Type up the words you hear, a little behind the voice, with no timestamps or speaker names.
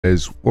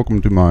Guys,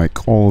 welcome to my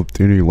Call of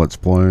Duty Let's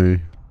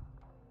Play.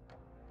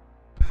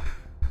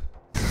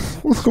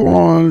 What's going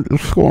on?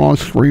 What's going on,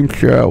 stream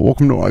chat?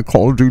 Welcome to my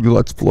Call of Duty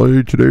Let's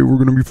Play. Today we're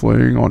going to be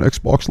playing on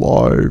Xbox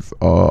Live.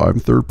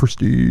 I'm 3rd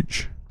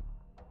Prestige.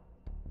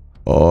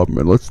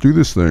 And let's do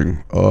this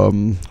thing.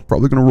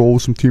 Probably going to roll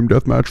with some team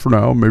deathmatch for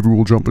now. Maybe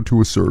we'll jump into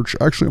a search.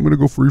 Actually, I'm going to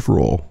go free for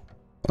all.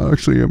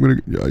 Actually, I'm going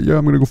to, yeah,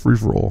 I'm going to go free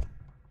for all.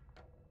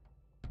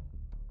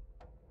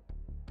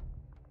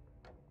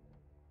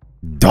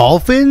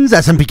 Dolphins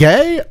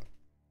SMPK?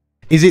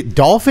 Is it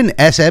Dolphin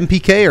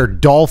SMPK or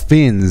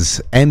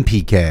Dolphins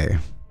MPK?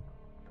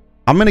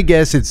 I'm gonna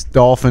guess it's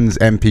Dolphins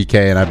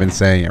MPK and I've been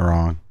saying it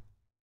wrong.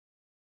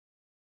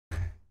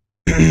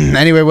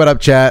 Anyway, what up,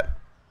 chat?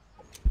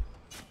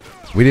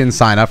 We didn't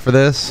sign up for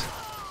this.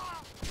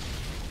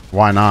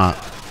 Why not?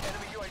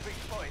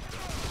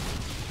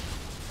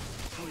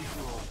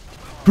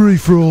 Free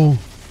for all.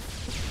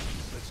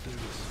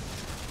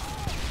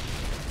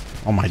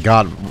 Oh my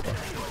god.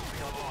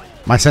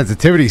 My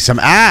sensitivity, some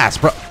ass,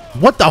 bro.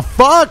 What the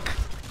fuck?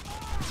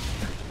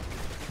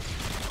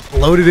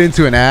 Loaded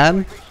into an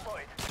ad?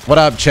 What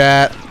up,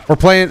 chat? We're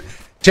playing...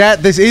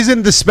 Chat, this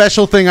isn't the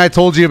special thing I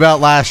told you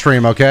about last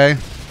stream, okay?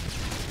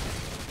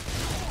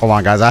 Hold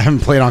on, guys. I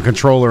haven't played on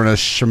controller in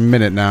a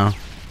minute now.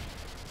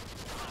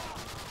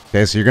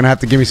 Okay, so you're gonna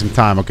have to give me some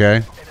time, okay?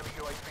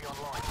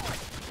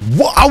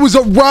 What? I was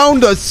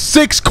around the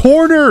 6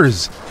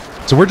 corners!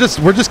 So we're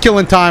just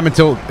killing time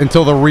until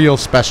the real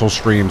special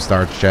stream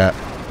starts, chat.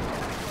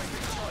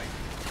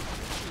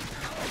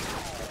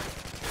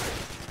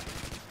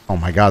 Oh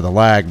my god, the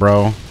lag,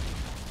 bro.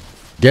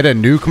 Get a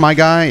nuke, my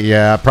guy?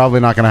 Yeah, probably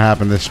not gonna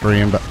happen this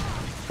stream, but...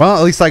 Well,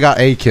 at least I got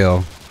a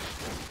kill.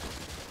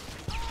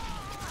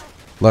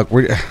 Look,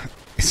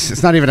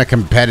 it's not even a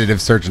competitive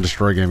search and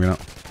destroy game, you know?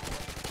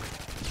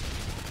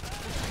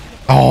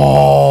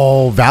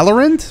 Oh,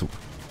 Valorant?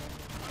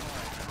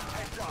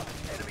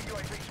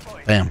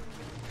 Damn.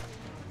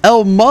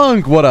 El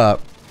Monk, what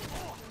up?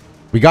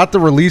 We got the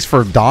release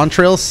for Dawn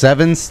Trail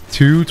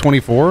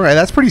 7/2/24. Hey,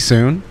 that's pretty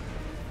soon.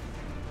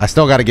 I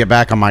still got to get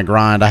back on my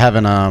grind. I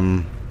haven't,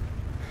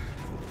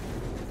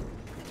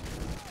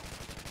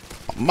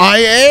 My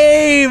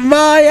aim!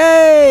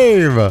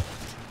 I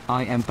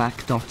am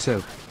back,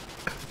 Doto.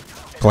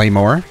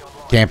 Claymore.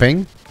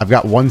 Camping. I've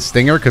got 1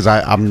 stinger because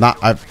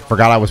I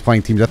forgot I was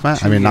playing Team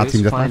Deathmatch. I mean, not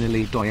Team Deathmatch.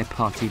 Finally, Doya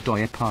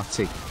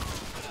party.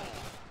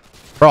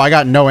 Bro, I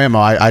got no ammo.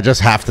 I just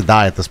have to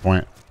die at this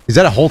point. Is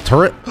that a whole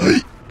turret?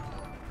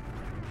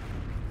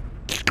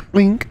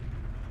 Wink.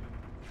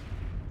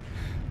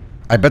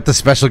 I bet the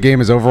special game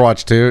is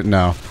Overwatch 2.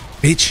 No.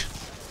 Bitch.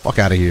 Fuck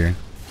out of here.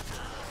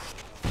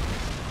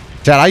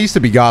 Chad, I used to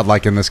be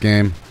godlike in this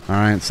game.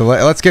 Alright, so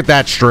let's get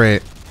that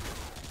straight.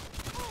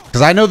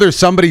 Because I know there's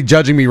somebody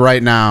judging me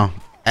right now.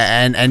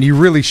 And you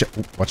really should...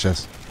 Watch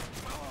this.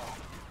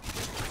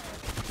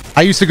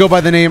 I used to go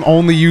by the name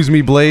Only Use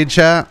Me Blade,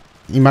 chat.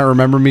 You might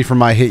remember me from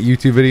my hit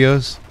YouTube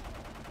videos.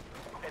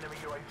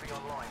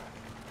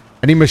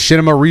 Any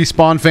Machinima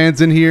Respawn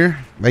fans in here?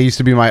 That used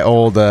to be my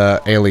old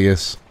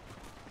alias.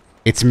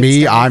 It's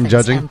me, I'm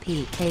judging.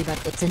 MPK,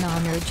 but it's an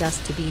honor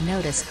just to be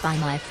noticed by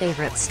my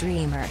favorite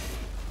streamer.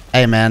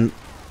 Hey, man.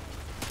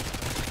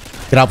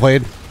 Get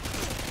outplayed.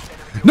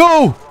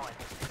 No!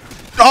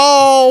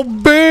 Oh,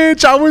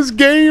 bitch! I was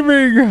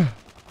gaming!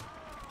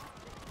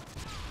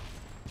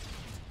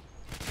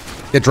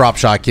 Get drop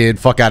shot, kid.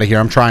 Fuck out of here.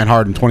 I'm trying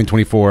hard in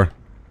 2024.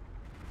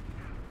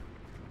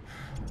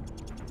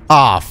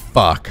 Ah,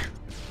 fuck.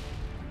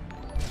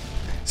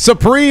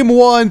 Supreme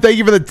One, thank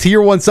you for the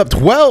tier 1 sub.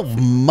 12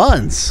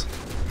 months.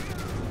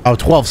 Oh,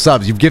 12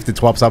 subs. You've gifted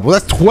 12 subs. Well,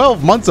 that's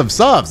 12 months of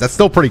subs. That's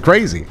still pretty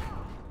crazy.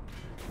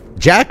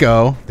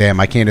 Jacko. Damn,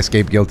 I can't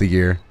escape guilty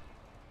gear.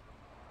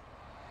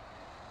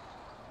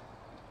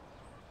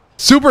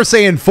 Super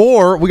Saiyan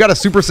 4. We got a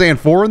Super Saiyan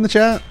 4 in the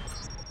chat.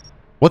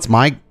 What's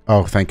my...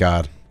 Oh, thank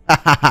God.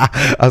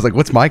 I was like,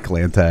 what's my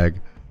clan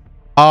tag?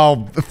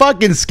 Oh,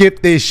 fucking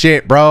skip this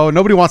shit, bro.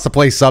 Nobody wants to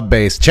play sub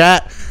base.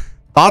 Chat,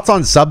 thoughts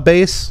on sub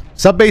base?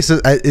 Sub base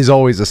is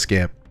always a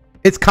skip.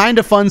 It's kind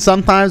of fun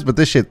sometimes, but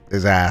this shit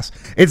is ass.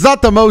 It's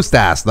not the most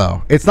ass,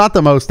 though. It's not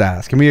the most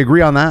ass. Can we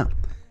agree on that?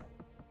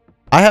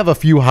 I have a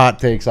few hot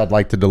takes I'd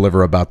like to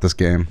deliver about this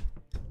game.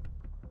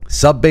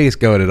 Sub base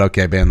goated.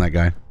 Okay, ban that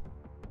guy.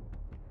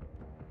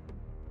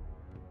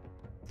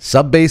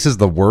 Sub base is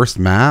the worst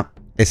map.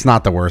 It's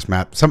not the worst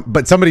map.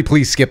 But somebody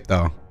please skip,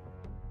 though.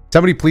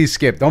 Somebody please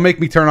skip. Don't make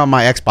me turn on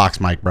my Xbox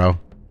mic, bro.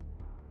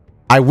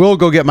 I will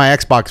go get my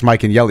Xbox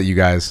mic and yell at you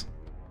guys.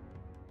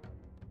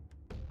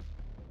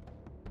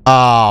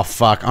 Oh,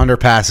 fuck.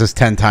 Underpass is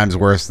 10 times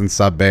worse than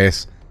sub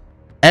base.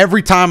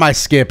 Every time I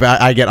skip,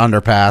 I get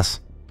underpass.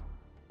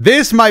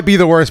 This might be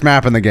the worst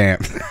map in the game.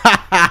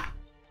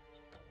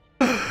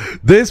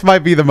 This might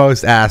be the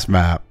most ass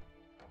map.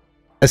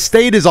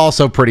 Estate is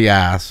also pretty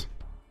ass.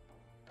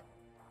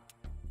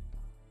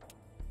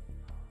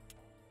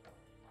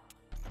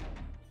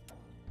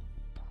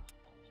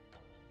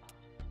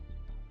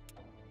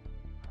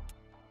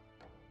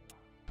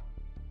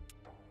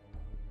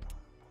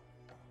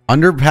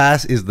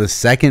 Underpass is the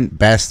second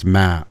best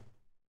map.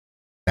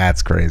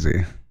 That's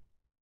crazy.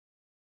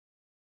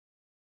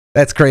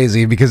 That's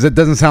crazy because it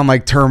doesn't sound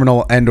like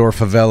Terminal and or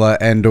Favela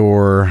and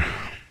or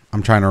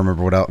I'm trying to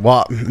remember what else.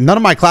 Well, none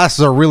of my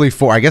classes are really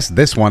for. I guess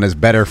this one is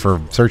better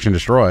for search and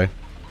destroy.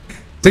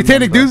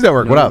 Satanic Dudes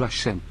Network, what up?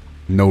 Russian.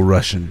 No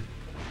Russian.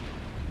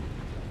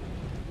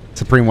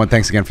 Supreme One,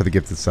 thanks again for the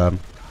gifted sub.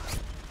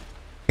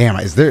 Damn,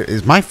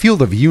 is my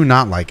field of view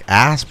not like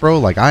ass, bro?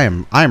 Like I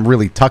am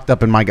really tucked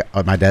up in my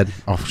my dead.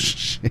 Oh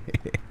shit.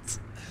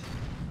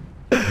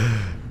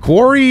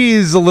 Quarry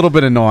is a little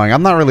bit annoying.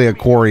 I'm not really a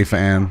Quarry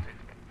fan.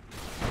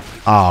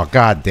 Oh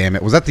god damn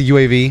it. Was that the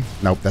UAV?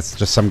 Nope, that's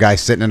just some guy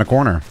sitting in a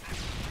corner.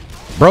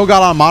 Bro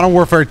got on Modern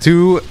Warfare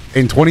 2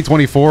 in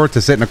 2024 to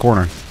sit in a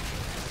corner.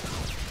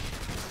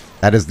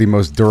 That is the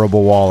most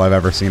durable wall I've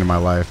ever seen in my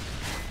life.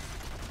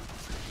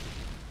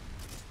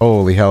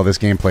 Holy hell, this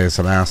gameplay is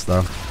some ass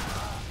though.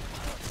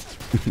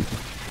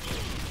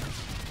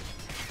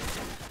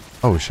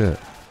 Oh shit.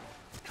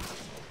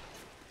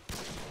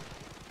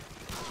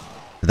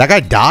 Did that guy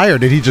die or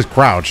did he just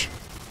crouch?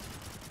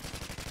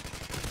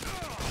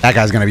 That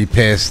guy's gonna be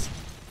pissed.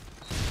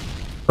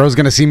 Bro's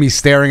gonna see me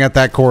staring at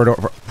that corridor.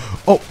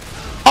 Oh,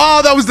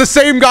 oh, that was the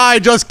same guy I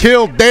just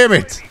killed. Damn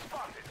it.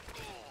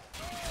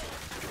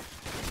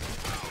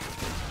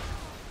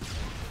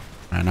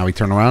 All right, now we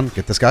turn around,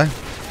 get this guy.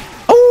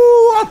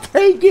 Oh, I'll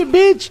take it,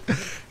 bitch.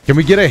 Can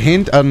we get a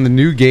hint on the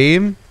new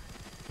game?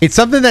 It's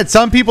something that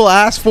some people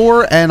ask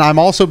for, and I'm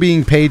also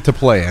being paid to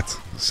play it.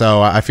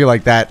 So I feel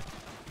like that.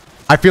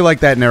 I feel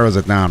like that narrows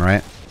it down,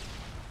 right?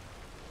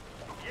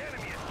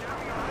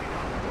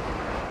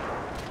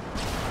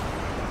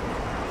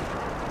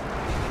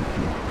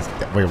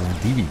 Wait,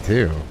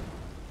 DB2.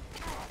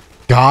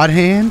 God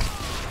hand?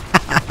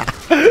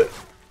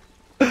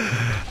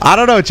 I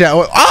don't know, chat.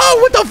 Oh,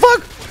 what the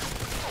fuck?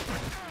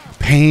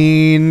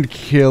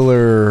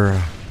 Painkiller.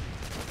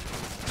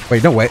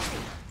 Wait, no, wait.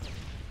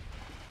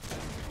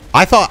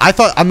 I thought,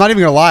 I'm not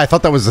even gonna lie, I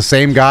thought that was the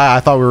same guy.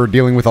 I thought we were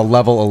dealing with a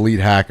level elite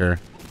hacker.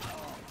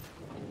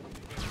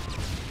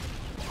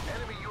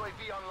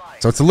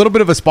 So it's a little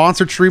bit of a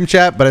sponsored stream,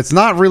 chat, but it's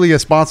not really a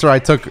sponsor I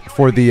took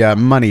for the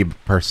money,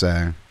 per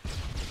se.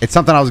 It's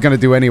something I was going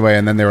to do anyway,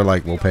 and then they were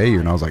like, we'll pay you.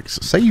 And I was like,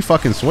 say you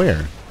fucking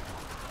swear.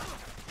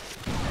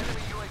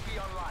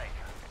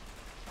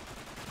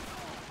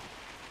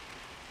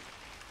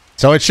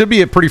 So it should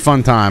be a pretty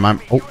fun time.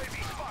 Oh,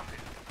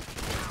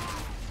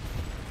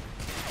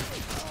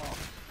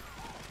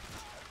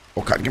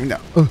 God, give me that.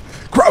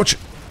 Crouch.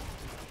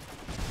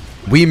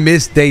 We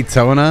missed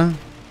Daytona.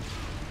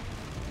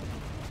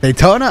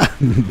 Daytona?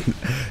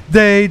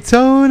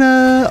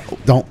 Daytona.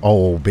 Don't.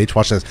 Oh, bitch,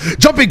 watch this.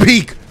 Jumping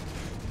peak.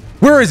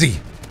 Where is he?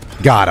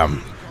 Got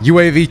him.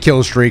 UAV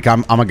kill streak.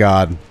 I'm a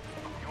god.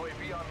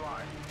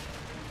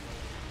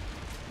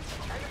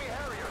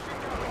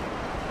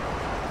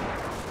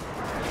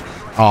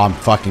 Oh, I'm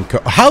fucking.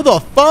 How the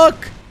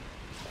fuck?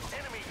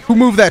 Who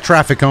moved that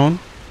traffic cone?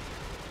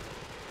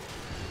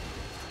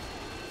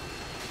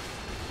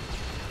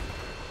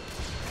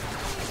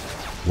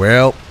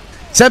 Well,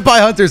 Senpai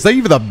Hunters, thank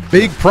you for the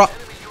big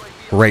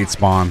Great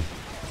spawn.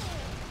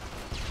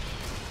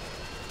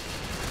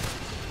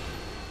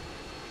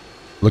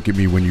 Look at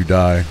me when you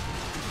die.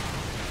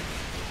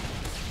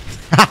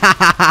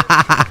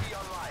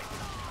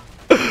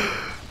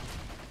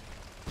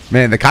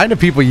 Man, the kind of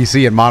people you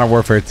see in Modern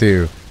Warfare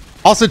 2.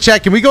 Also,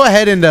 chat, can we go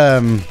ahead and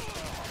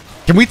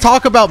can we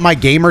talk about my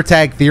gamer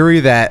tag theory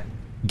that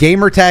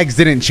gamer tags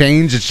didn't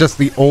change? It's just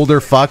the older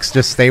fucks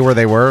just stay where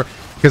they were.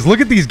 Because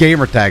look at these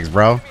gamer tags,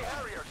 bro.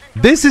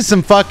 This is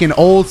some fucking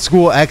old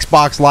school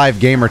Xbox Live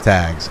gamer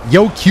tags.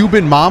 Yo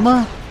Cuban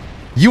Mama?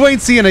 You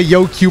ain't seeing a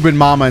Yo Cuban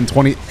Mama in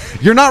 20...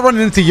 You're not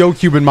running into Yo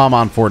Cuban Mama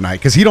on Fortnite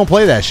because he don't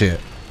play that shit.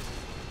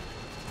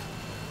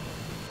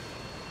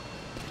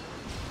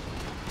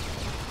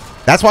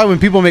 That's why when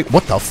people make...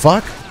 What the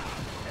fuck?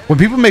 When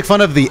people make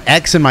fun of the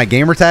X in my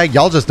gamer tag,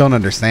 y'all just don't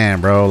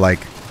understand, bro. Like...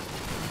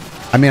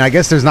 I mean, I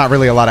guess there's not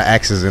really a lot of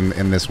X's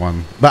in this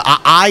one. But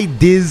I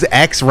Diz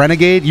X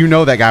Renegade, you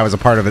know that guy was a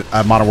part of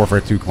a Modern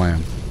Warfare 2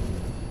 clan.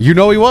 You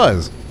know he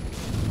was.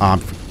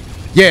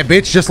 Yeah,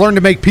 bitch, just learn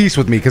to make peace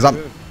with me because I'm...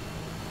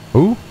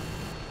 Who?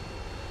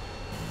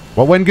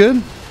 What went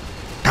good?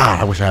 God,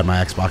 I wish I had my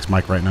Xbox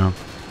mic right now.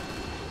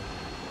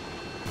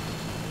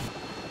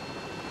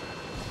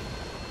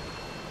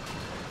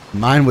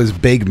 Mine was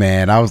big,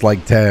 man. I was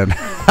like 10.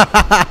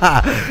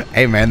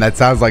 Hey, man, that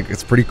sounds like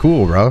it's pretty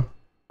cool, bro.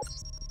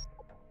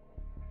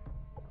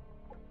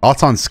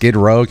 Thoughts on Skid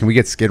Row? Can we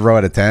get Skid Row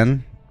at a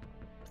 10?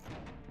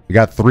 We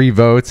got 3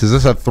 votes. Is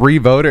this a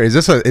 3-voter? Is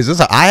this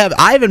a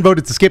I haven't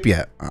voted to skip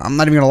yet. I'm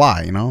not even gonna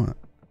lie, you know.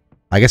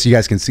 I guess you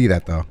guys can see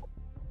that though.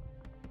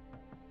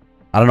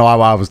 I don't know why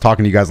I was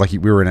talking to you guys like we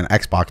were in an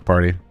Xbox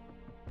party.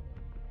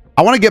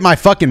 I want to get my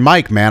fucking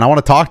mic, man. I want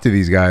to talk to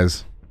these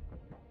guys.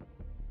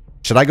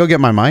 Should I go get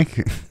my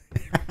mic?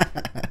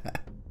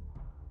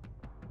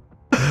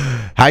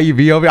 How you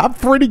be over? I'm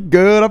pretty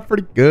good. I'm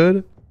pretty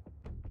good.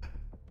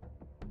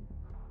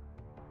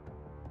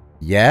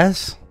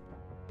 Yes.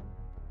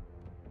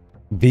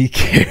 Be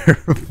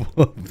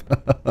careful.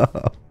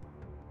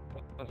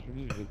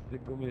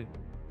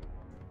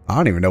 I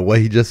don't even know what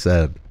he just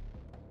said.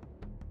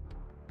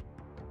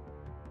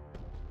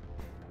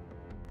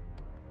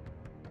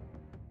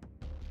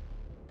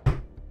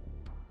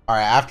 All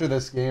right, after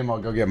this game, I'll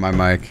go get my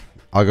mic.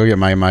 I'll go get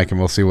my mic, and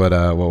we'll see what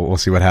we'll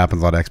see what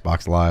happens on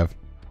Xbox Live.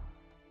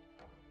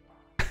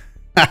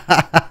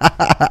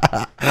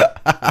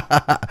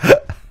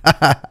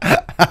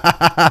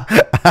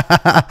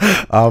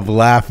 I'm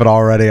laughing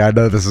already. I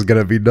know this is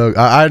gonna be no.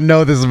 I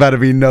know this is about to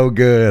be no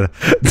good.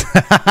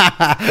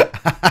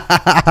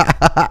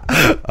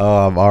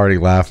 Oh, I'm already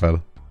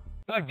laughing.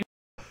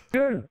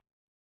 Oh,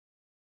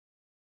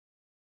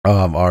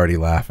 I'm already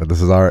laughing.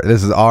 This is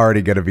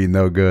already gonna be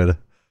no good.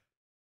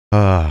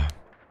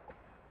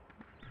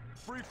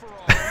 Free for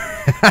all.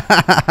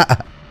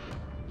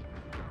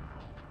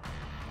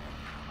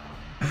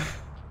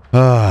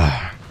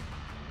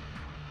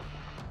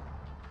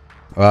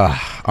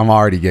 I'm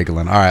already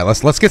giggling. All right,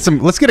 let's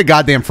get a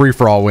goddamn free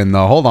for all win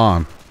though. Hold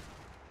on,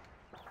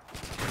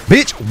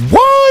 bitch.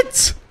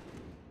 What?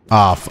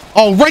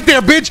 Oh, right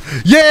there, bitch.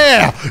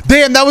 Yeah.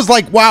 Damn, that was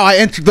like, wow. I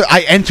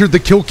entered the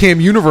kill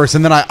cam universe,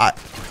 and then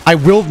I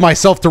willed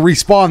myself to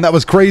respawn. That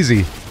was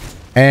crazy.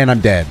 And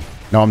I'm dead.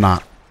 No, I'm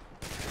not.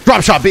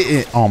 Drop shot.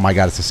 Oh my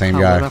god, it's the same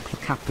guy.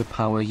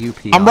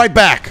 I'm right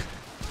back.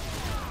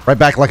 Right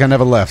back like I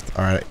never left.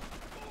 All right.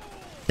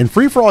 In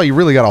free for all, you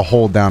really gotta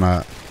hold down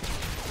a.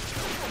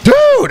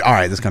 Dude! All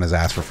right, this gun is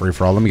ass for free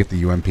for all. Let me get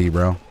the UMP,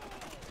 bro.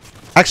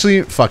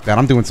 Actually, fuck that.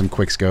 I'm doing some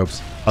quick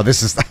scopes. Oh,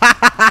 this is.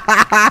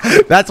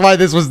 That's why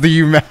this was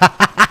the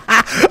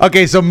UMAD.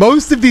 Okay, so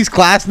most of these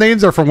class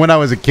names are from when I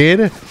was a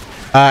kid.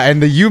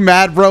 And the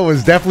UMAD, bro,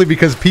 was definitely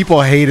because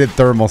people hated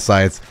thermal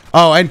sights.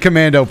 Oh, and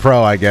Commando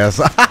Pro, I guess.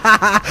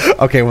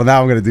 Okay, well,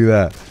 now I'm going to do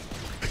that.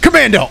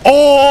 Commando!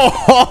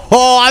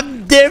 Oh,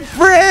 I'm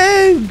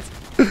different!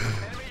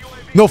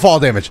 No fall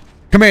damage.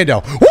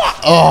 Commando. What?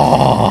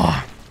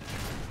 Oh!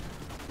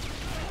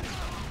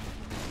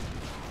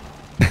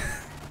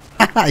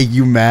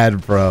 You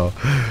mad, bro?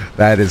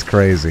 That is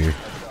crazy.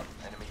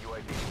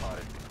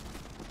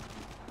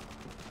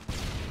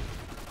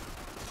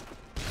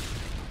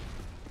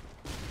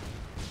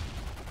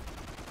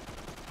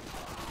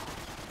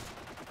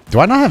 Do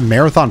I not have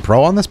Marathon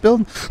Pro on this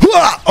build?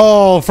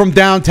 Oh, from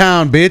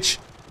downtown, bitch.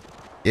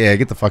 Yeah,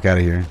 get the fuck out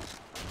of here.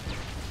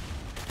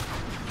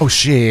 Oh,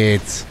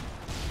 shit.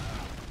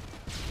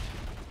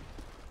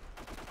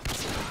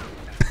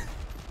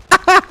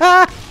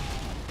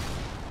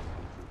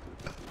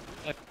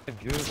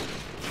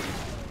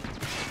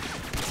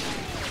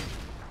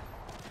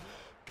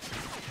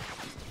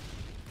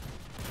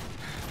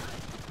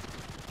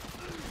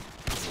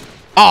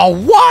 Oh,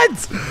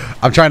 what?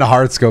 I'm trying to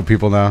hard scope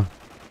people now.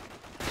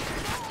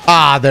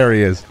 Ah, there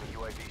he is.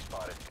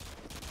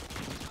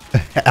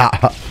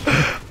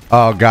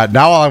 Oh, God.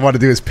 Now all I want to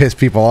do is piss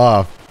people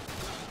off.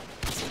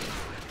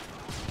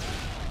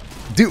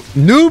 Dude,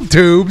 noob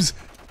tubes.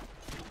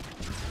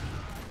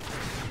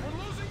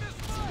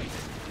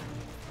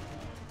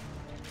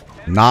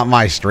 Not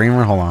my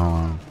streamer. Hold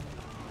on.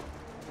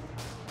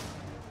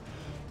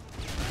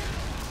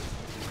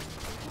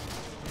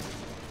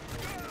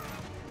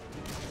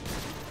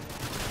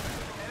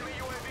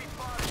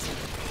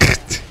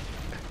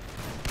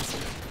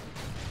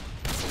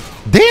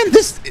 Damn,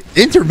 this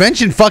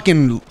intervention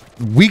fucking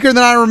weaker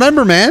than I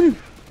remember, man.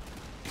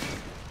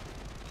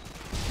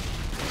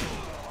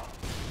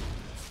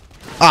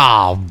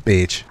 Oh,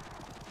 bitch.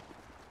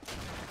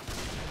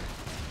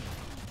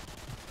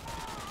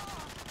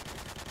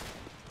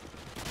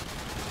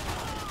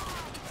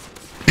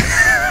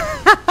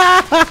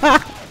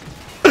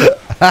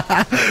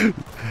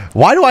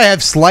 Why do I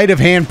have sleight of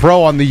hand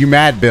pro on the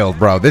UMAD build,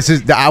 bro? This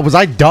is was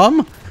I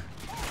dumb?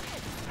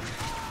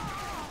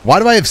 Why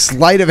do I have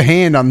sleight of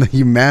hand on the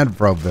UMAD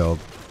pro build?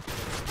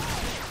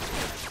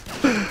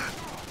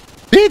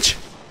 Bitch!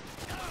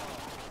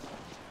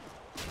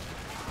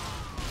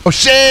 Oh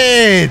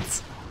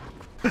shit!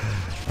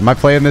 Am I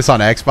playing this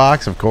on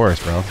Xbox? Of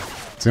course, bro.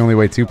 It's the only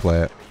way to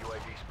play it.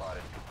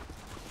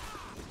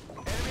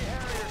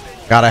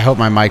 God, I hope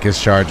my mic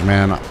is charged,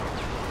 man.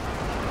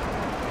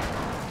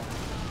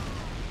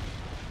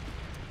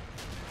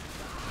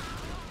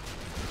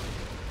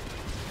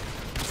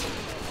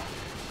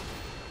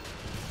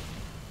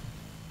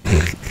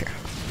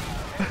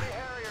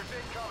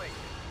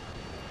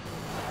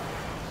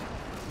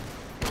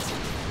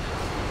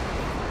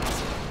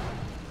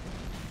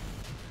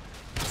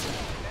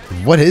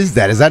 What is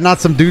that? Is that not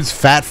some dude's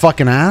fat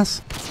fucking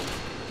ass?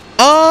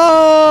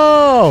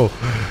 Oh!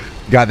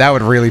 God, that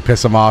would really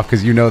piss him off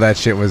because you know that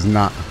shit was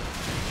not.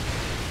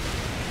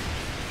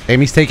 Damn,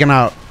 he's taking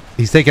out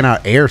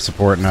air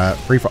support and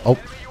free for. Oh.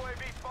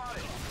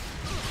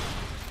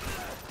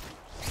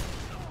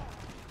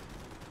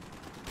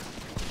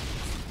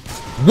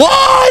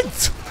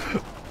 What?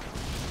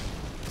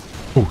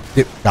 Oh,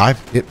 dip,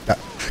 dive, dip,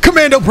 dive.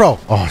 Commando Pro.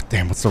 Oh,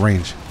 damn, what's the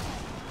range?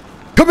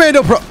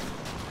 Commando Pro.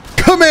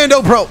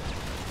 Commando Pro.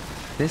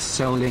 This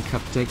Soul Link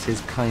update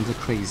is kinda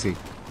crazy.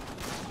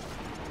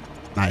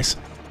 Nice.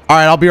 All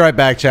right, I'll be right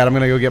back, Chad. I'm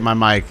gonna go get my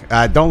mic.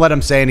 Don't let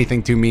him say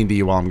anything too mean to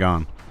you while I'm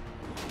gone.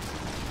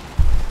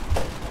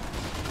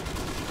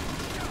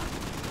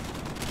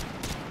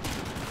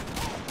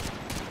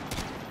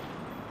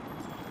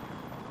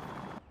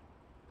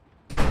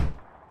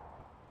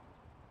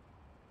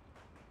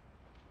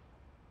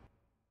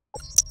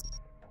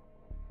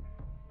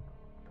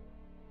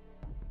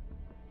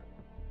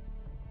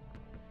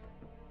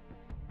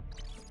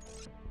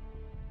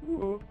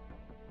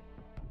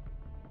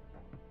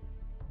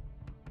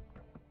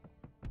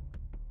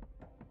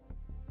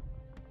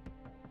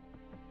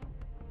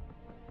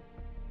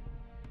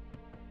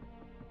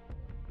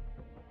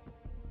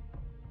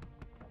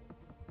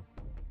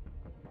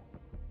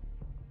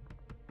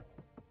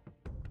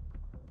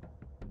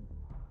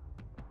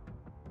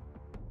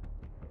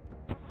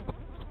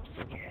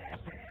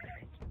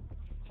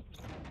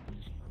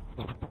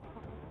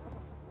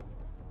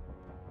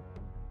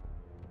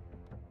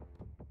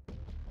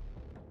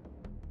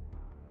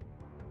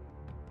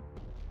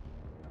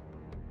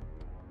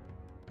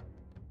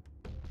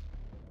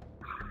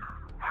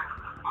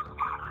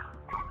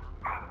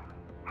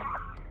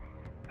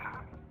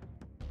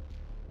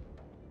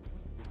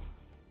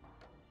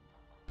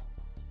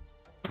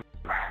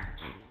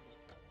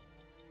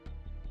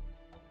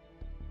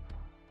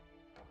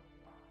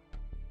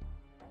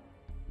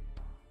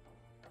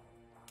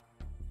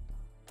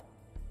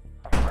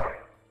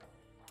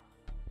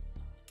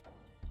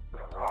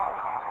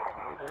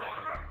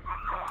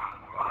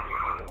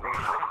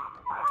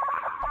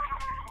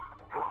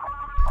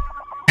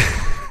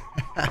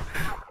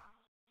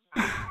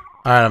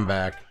 All right, I'm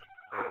back.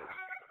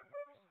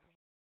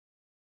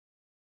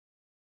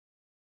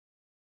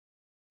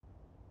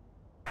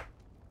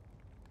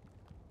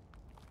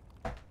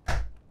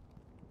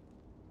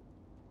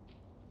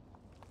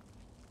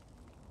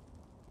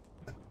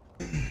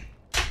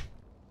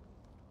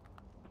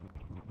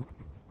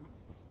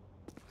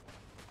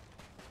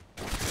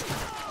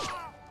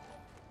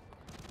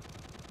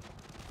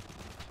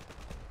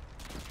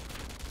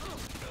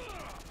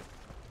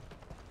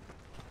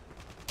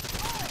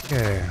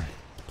 Okay,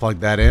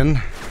 plug that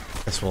in.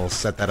 Guess we'll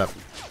set that up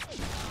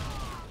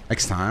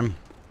next time.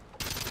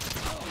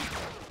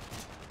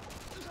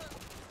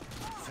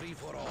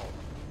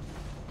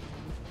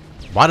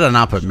 Why did I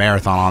not put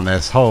marathon on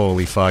this?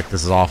 Holy fuck,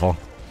 this is awful.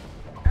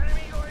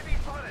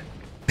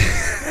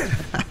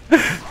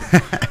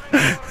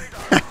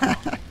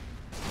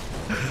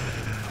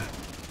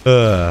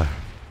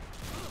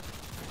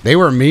 They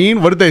were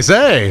mean? What did they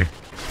say?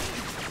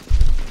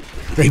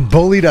 They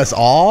bullied us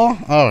all?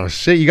 Oh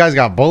shit, you guys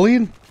got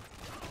bullied?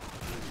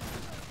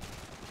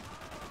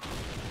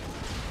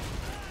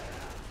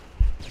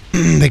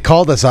 They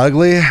called us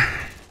ugly?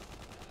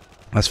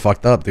 That's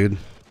fucked up, dude.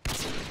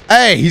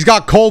 Hey, he's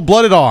got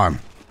cold-blooded on.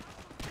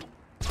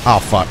 Oh,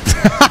 fuck.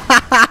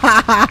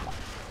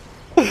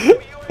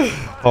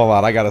 Hold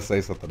on, I gotta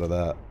say something to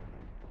that.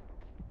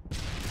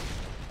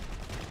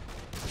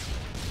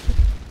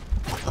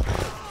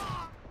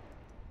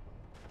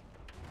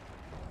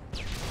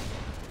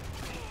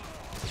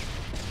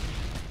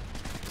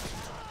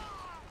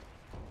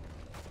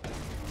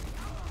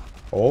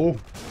 Oh.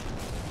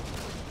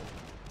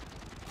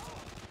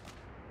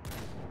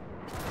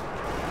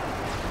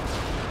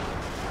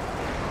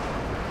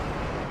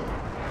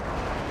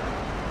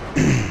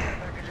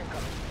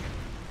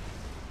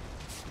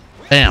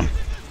 Damn.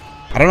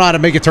 I don't know how to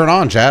make it turn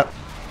on, chat.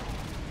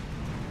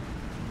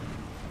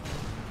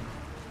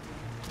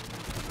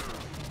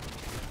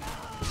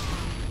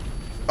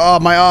 Oh,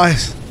 my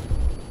eyes.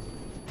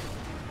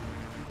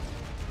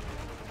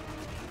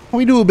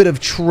 We do a bit of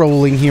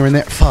trolling here and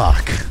there.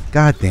 Fuck.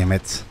 God damn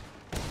it.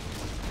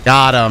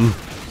 Got him.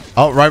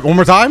 Oh, right. One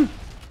more time.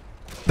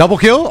 Double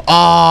kill.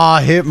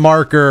 Ah, hit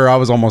marker. I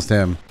was almost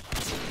him.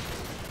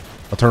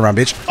 I'll turn around,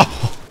 bitch.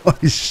 Oh,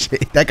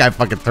 shit. That guy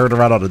fucking turned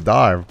around on a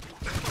dime.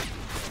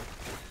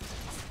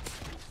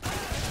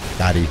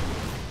 Got him.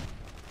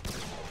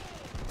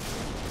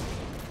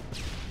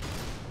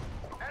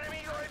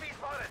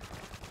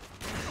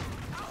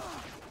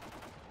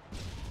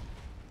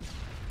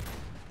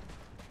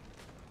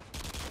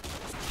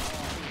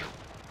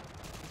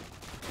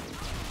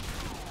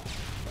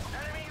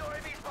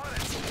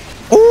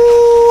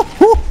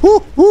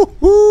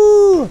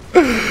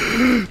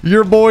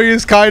 Your boy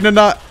is kind of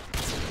not.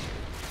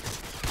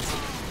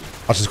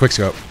 Watch this quick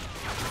scope.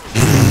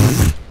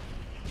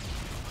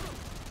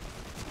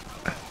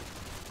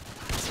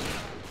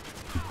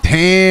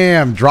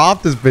 Damn,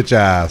 drop this bitch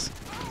ass.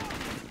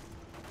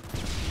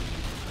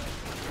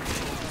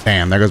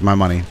 Damn, there goes my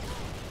money.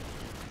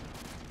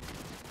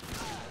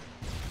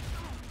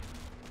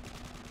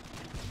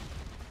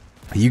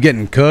 Are you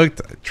getting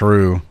cooked?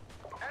 True.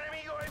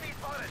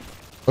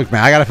 Look,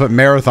 man, I gotta put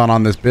marathon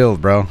on this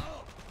build, bro.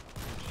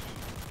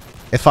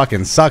 It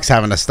fucking sucks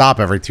having to stop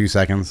every 2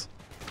 seconds.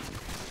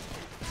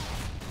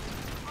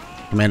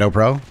 Commando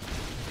Pro.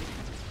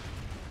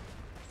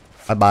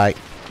 Bye-bye.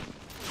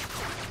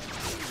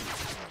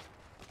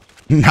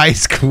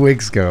 Nice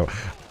quick scope.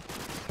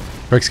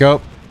 Quick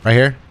scope, right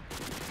here.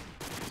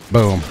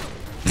 Boom.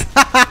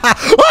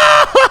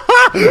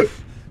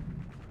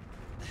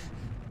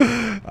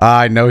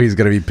 I know he's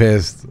gonna be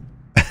pissed.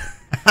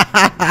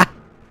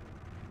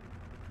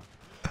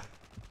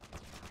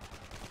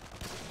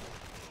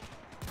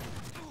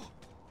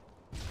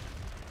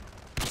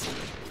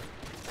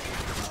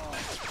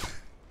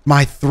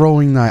 My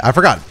throwing knife. I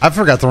forgot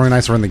throwing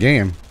knives were in the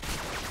game.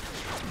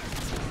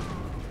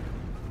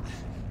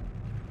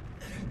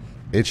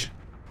 Bitch.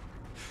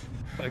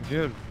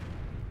 Again.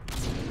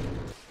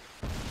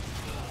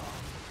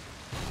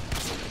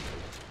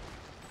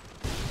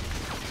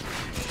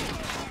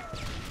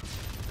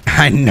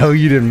 I know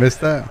you didn't miss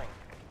that.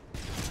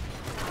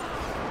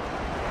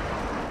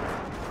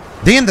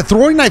 Damn, the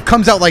throwing knife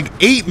comes out like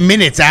 8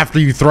 minutes after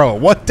you throw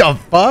it. What the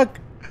fuck?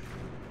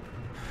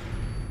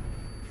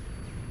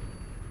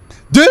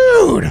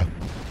 Dude!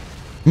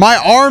 My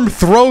arm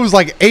throws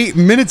like 8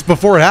 minutes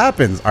before it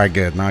happens. Alright,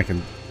 good. Now I can...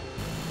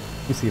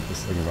 Let me see if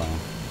this thing is on.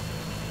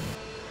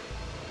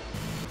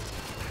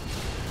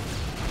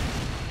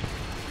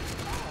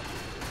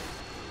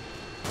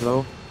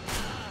 Hello?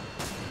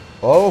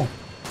 Oh.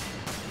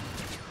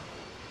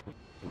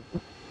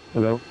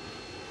 Hello?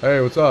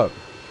 Hey, what's up?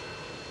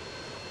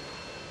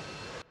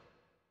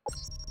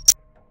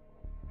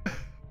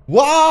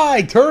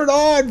 Why? Turn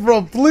on,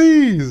 bro,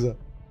 please.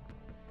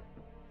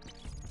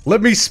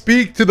 Let me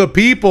speak to the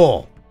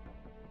people.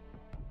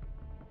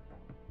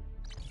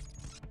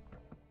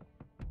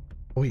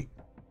 Wait.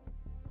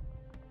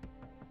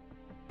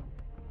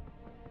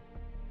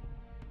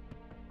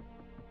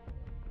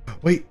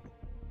 Wait.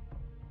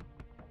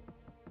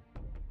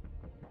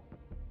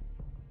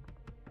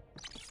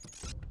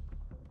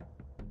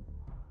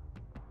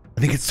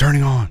 I think it's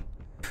turning on.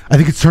 I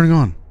think it's turning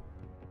on.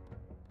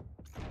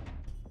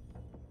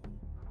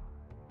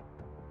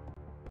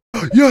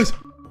 Yes.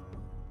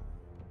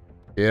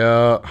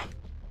 Yeah.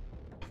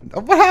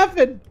 What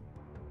happened?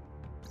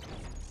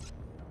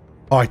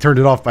 Oh, I turned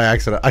it off by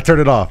accident. I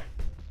turned it off.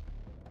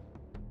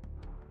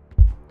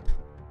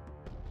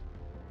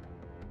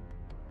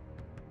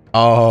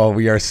 Oh,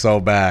 we are so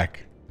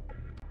back.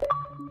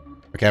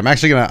 Okay, I'm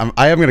actually gonna.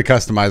 I am gonna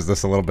customize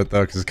this a little bit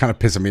though, because it's kind of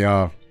pissing me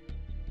off.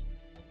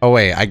 Oh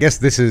wait, I guess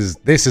this is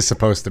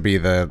supposed to be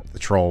the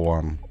troll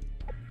one.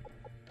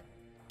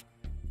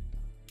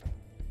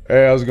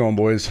 Hey, how's it going,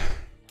 boys?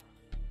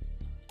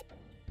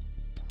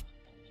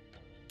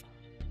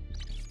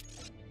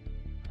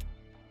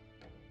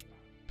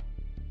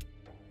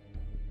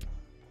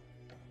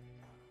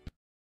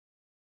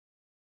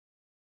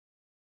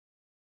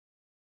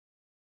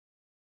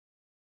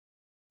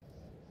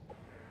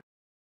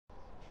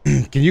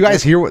 Can you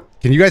guys hear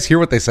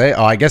what they say?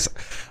 Oh, I guess.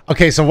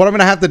 Okay, so what I'm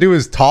gonna have to do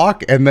is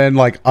talk and then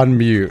like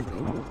unmute.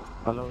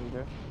 Hello, you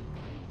there?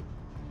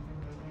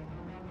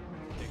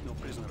 Take no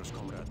prisoners,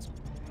 comrades.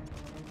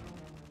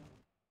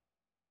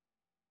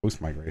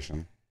 Post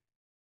migration.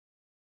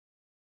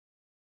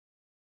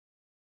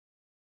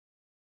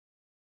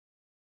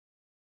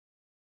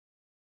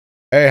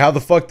 Hey, how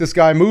the fuck this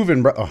guy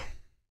moving, bro? Oh.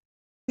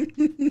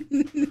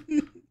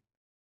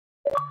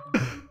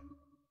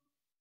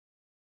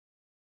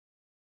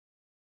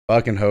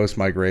 Fucking host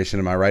migration,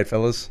 am I right,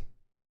 fellas?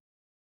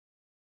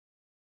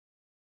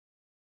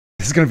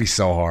 This is gonna be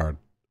so hard.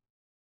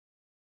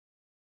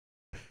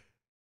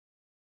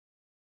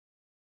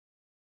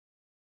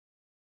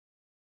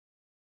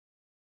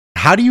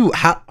 How do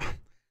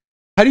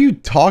you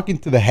talk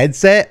into the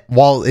headset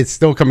while it's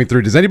still coming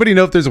through? Does anybody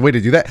know if there's a way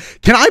to do that?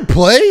 Can I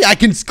play? I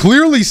can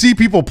clearly see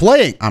people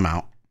playing. I'm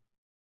out.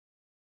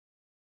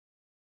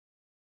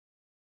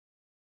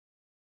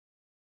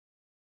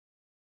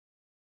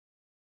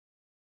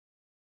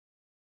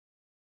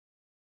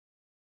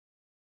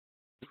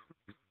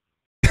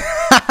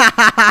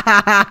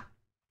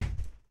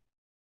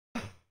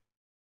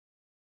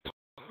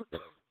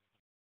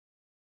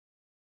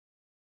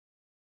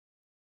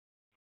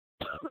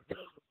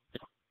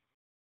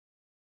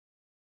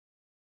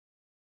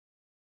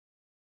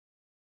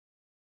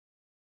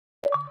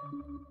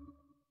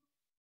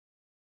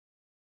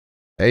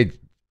 Hey.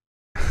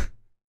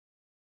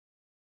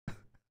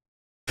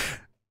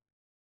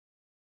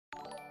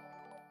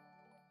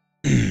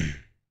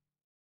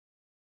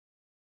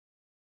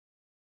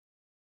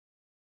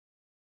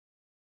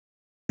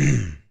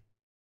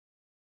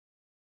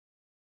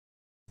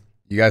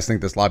 You guys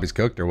think this lobby's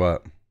cooked or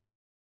what?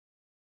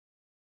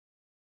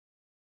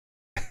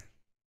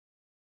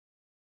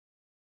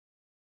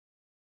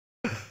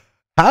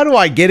 How do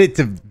I get it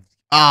to...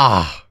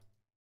 Ah.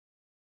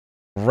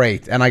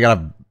 Great. And I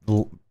gotta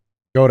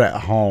go to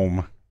home.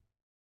 All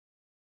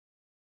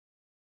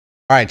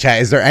right,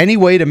 chat. Is there any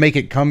way to make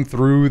it come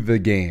through the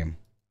game?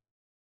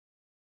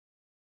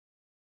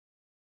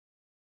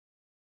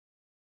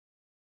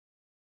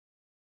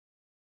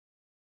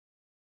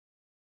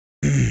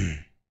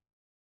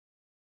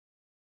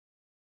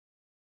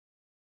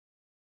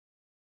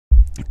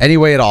 Any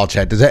way at all,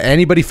 chat? Is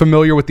anybody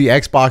familiar with the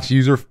Xbox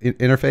user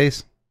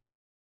interface?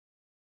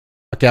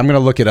 Okay, I'm going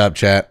to look it up,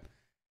 chat.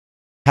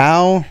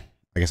 How...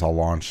 I guess I'll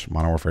launch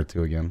Modern Warfare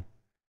 2 again.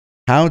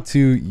 How to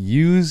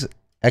use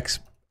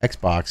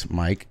Xbox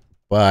mic,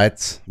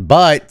 but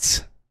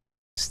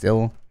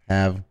still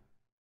have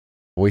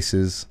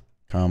voices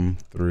come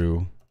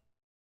through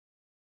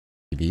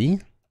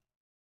TV.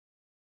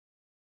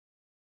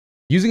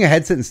 Using a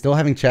headset and still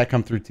having chat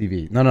come through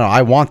TV. No,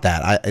 I want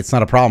that. It's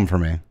not a problem for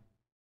me.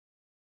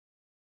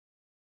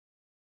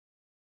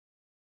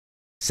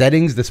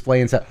 Settings, display,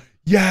 and set.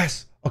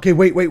 Yes. Okay,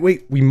 wait.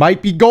 We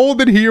might be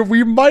golden here.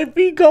 We might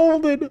be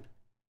golden.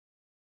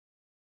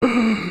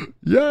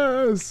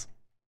 Yes.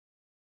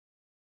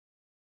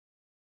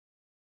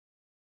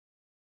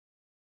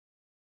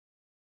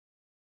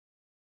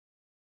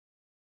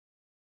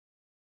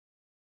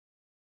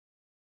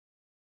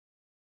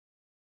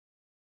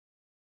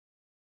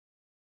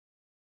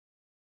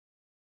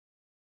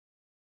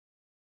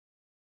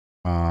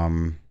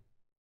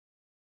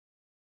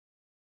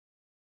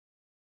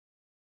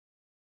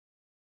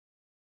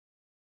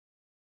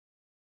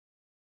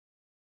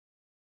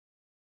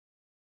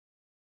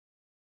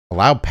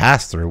 Allow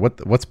pass-through.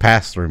 What's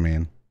pass-through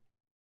mean?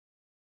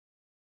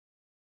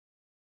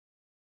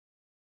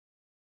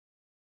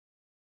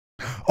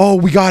 Oh,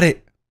 we got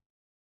it.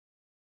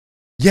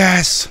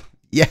 Yes.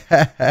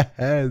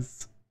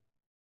 Yes.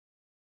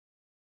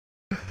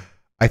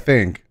 I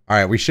think. All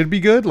right, we should be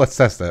good. Let's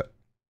test it.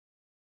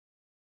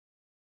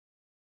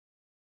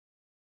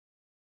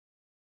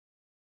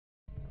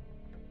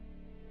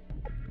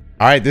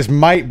 All right, this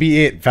might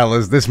be it,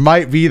 fellas. This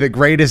might be the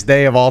greatest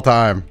day of all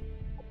time.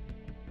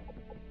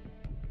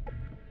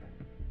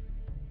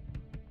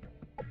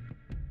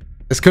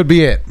 This could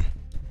be it.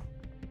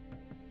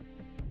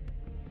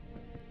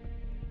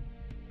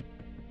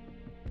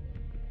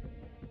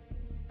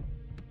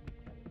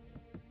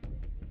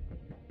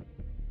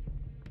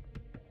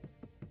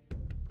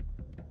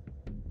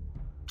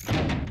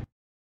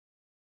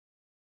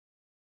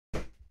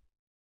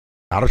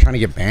 Auto trying to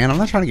get banned? I'm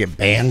not trying to get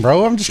banned,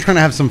 bro. I'm just trying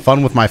to have some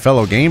fun with my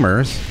fellow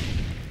gamers.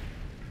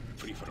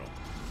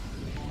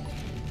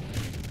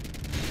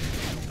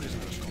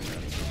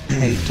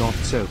 Hey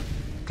Dotto.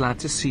 Glad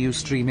to see you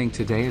streaming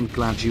today and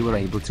glad you were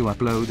able to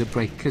upload a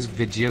breakers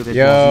video that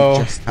Yo,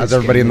 wasn't just how's this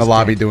everybody in the game is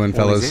lobby dead, doing, or is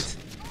fellas? it?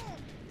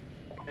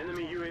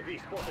 Enemy UAV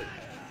spotted.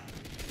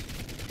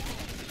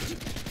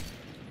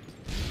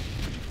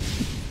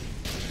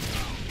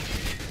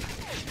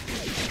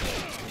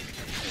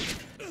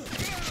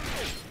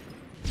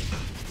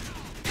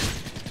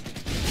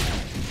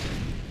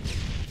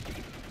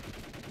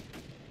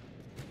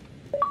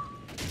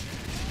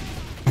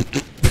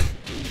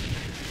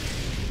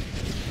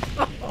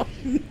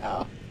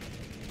 No.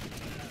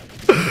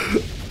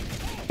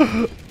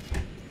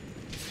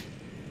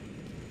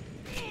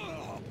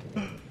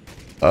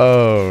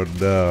 Oh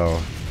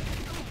no.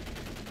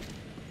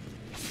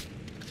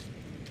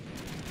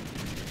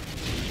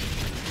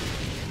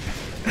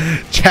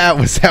 Chat,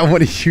 was that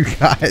one of you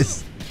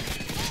guys?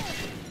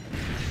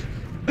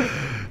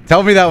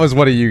 Tell me that was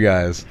one of you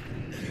guys.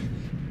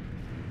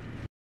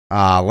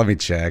 Let me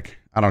check.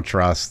 I don't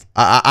trust.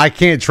 I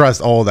can't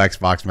trust old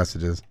Xbox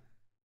messages.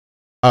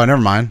 Oh,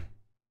 never mind.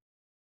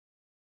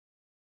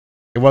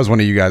 It was one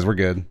of you guys. We're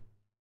good.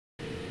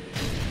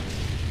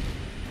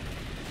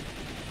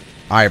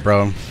 Alright,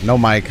 bro. No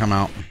mic. Come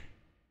out.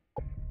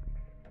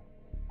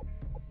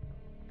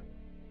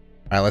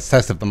 Alright, let's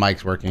test if the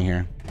mic's working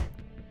here.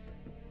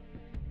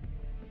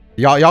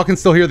 Y'all can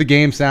still hear the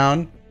game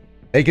sound.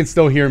 They can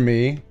still hear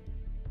me.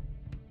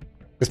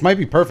 This might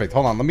be perfect.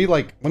 Hold on. Let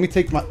me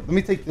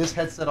take this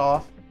headset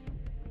off.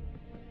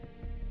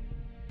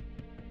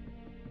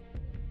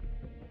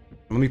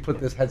 Let me put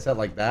this headset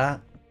like that.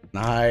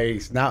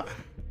 Nice. Now,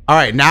 all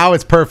right, now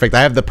it's perfect.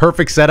 I have the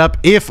perfect setup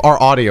if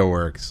our audio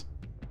works.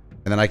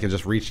 And then I can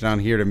just reach down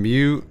here to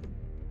mute.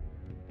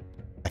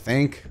 I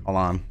think. Hold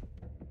on.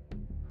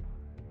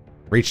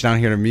 Reach down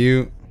here to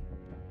mute.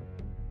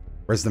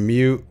 Where's the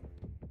mute?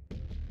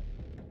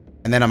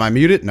 And then am I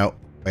muted? No.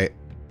 Wait.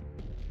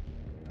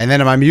 And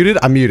then am I muted?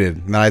 I'm muted.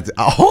 And then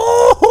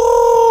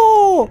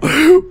oh!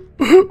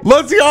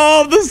 Let's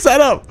go! The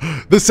setup!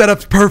 The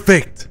setup's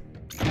perfect.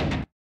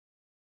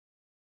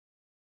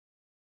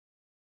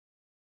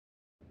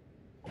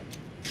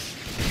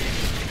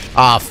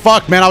 Ah,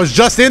 fuck, man. I was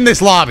just in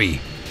this lobby.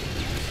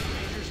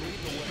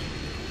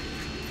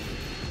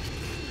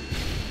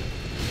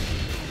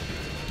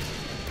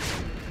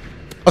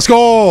 Let's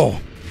go.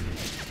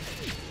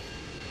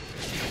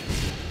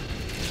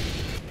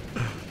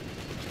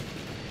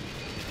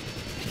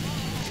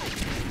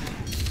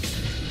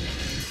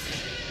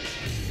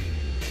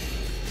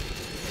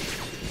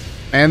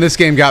 Man, this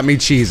game got me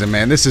cheesing,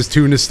 man. This is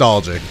too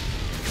nostalgic.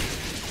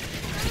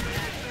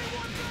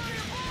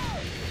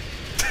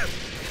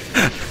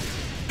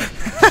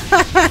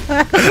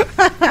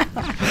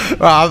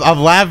 I'm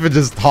laughing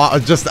just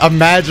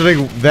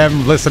imagining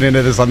them listening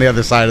to this on the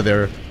other side of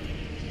their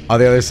on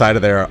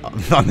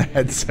the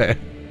headset.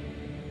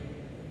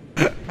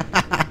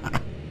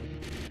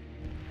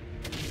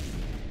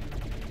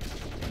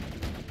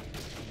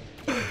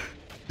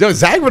 Yo,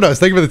 Zagredos,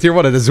 thank you for the tier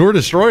 1. An Azure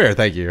Destroyer,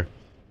 thank you.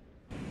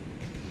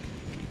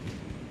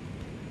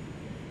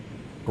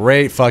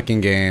 Great fucking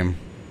game.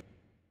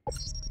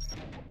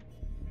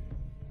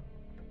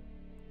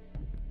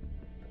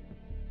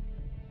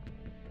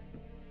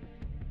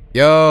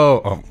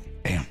 Yo. Oh,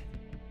 damn.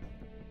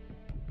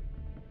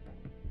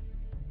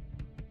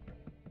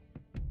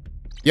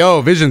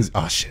 Yo, Visions.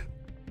 Oh, shit.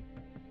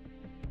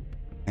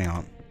 Hang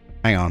on.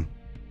 Hang on.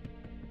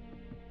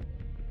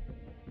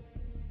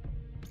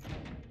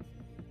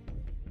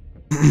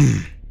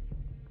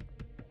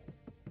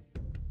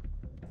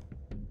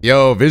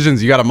 Yo,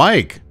 Visions, you got a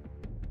mic.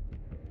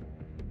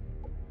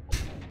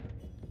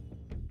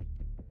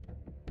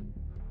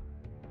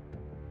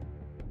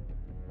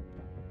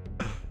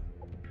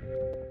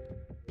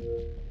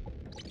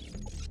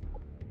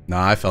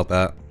 Nah, I felt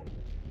that.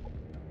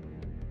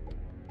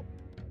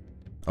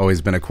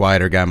 Always been a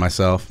quieter guy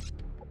myself.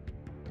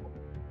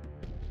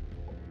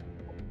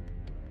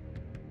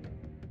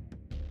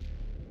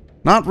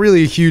 Not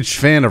really a huge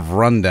fan of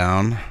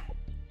Rundown.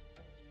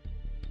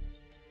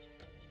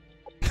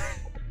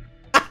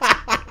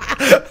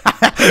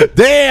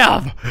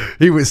 Damn!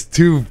 He was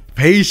too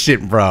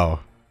patient, bro.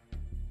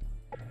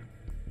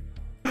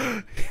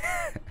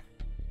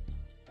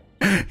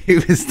 He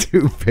was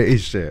too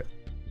patient.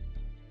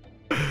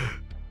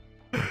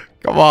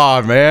 Come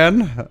on,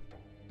 man.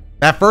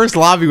 That first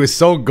lobby was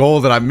so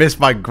golden. I missed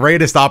my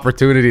greatest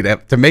opportunity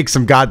to make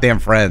some goddamn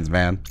friends,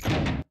 man.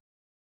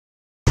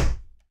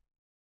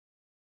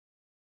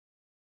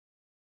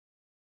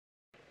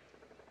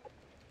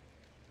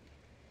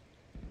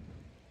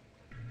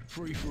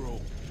 Free for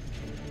all.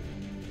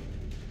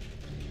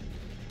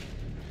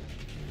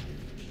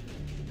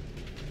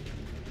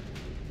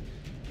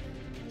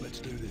 Let's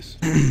do this.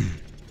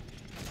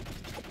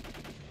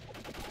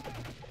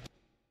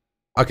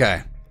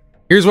 Okay.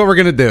 Here's what we're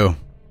gonna do.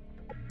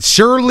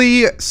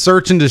 Surely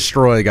Search and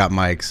Destroy got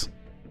mics.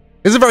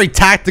 This is a very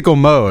tactical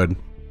mode.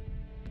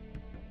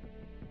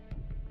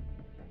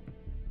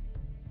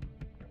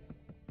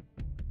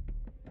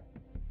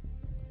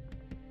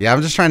 Yeah,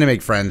 I'm just trying to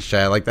make friends,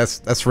 chat. Like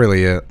that's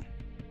really it.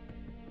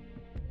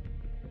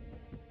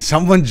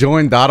 Someone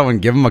join Dotto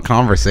and give him a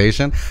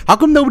conversation. How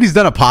come nobody's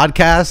done a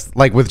podcast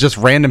like with just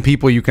random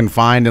people you can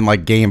find in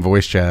like game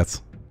voice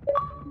chats?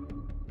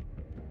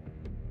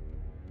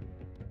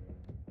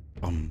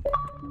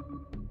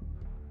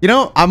 You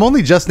know, I'm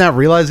only just now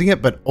realizing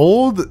it, but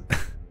old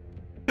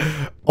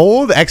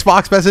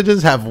Xbox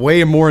messages have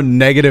way more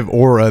negative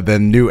aura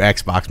than new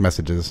Xbox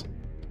messages.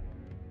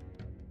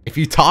 If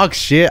you talk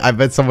shit, I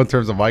bet someone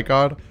turns a mic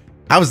on.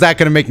 How is that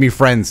gonna make me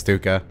friends,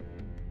 Tuka?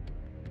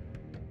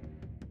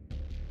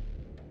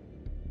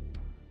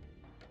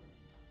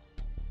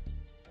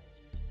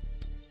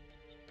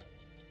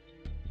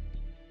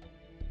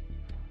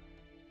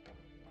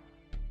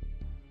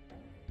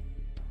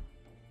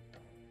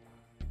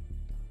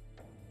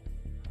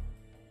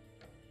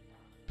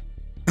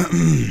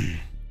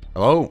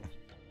 Hello?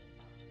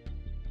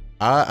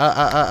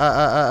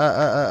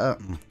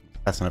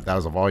 That's if that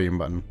was a volume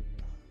button.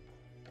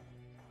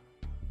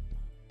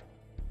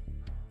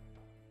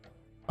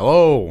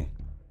 Hello?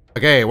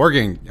 Okay,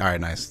 working. Alright,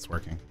 nice. It's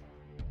working.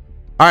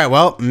 Alright,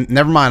 well,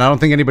 never mind. I don't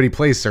think anybody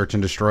plays Search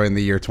and Destroy in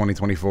the year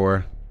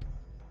 2024.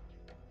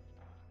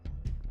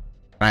 Can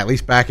I at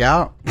least back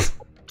out?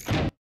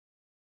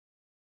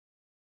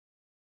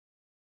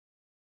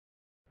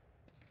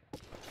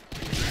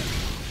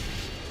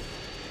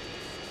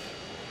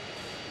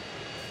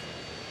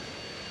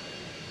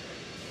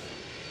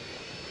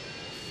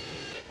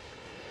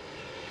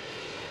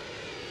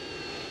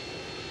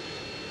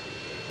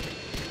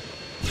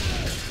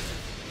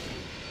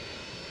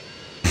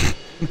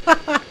 Your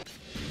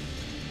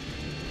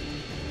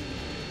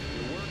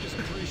work is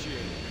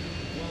appreciated.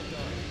 Well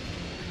done.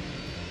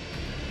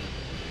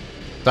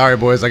 Sorry,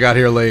 boys. I got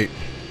here late.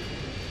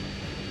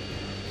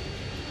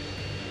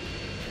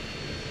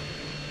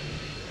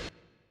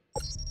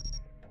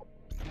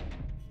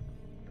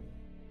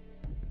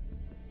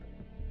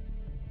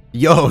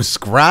 Yo,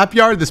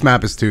 Scrapyard? This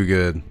map is too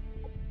good.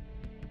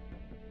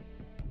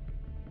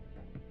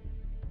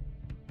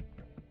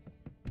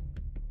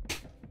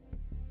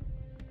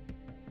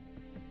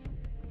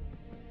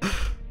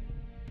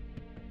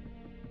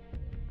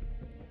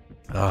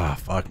 Ah,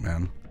 fuck,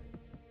 man.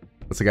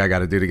 What's the guy got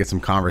to do to get some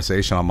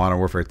conversation on Modern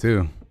Warfare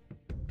 2?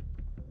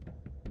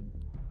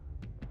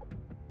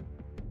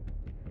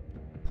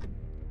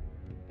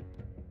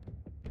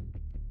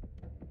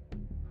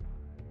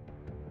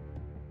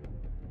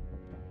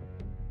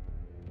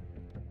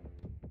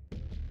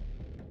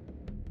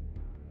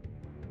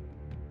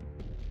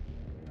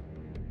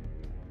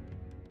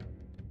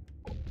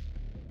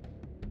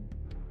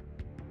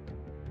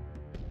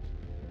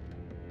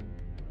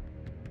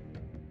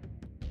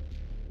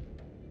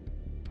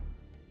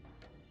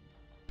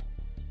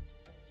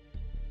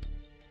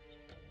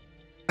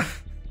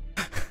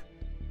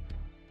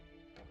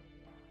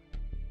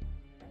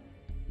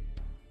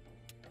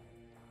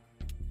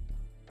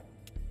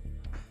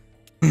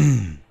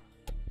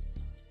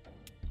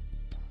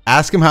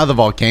 Ask him how the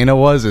volcano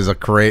was is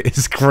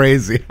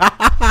crazy. All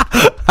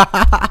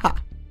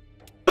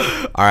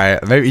right,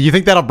 maybe you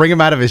think that'll bring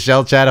him out of his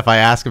shell, chat, if I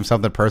ask him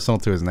something personal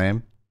to his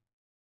name?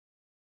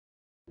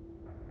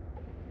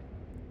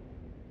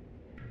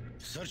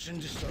 Search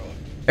and destroy.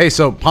 Hey,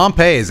 so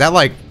Pompeii, is that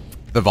like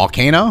the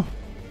volcano?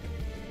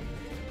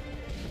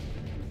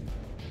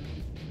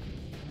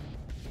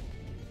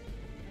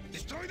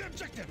 Destroy the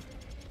objective.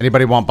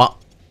 Anybody want bomb?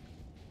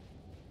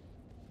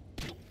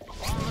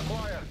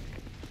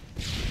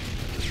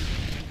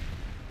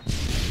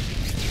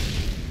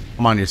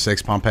 I'm on your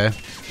 6, Pompeii.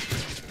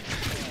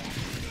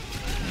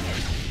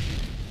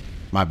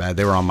 My bad,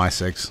 they were on my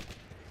 6.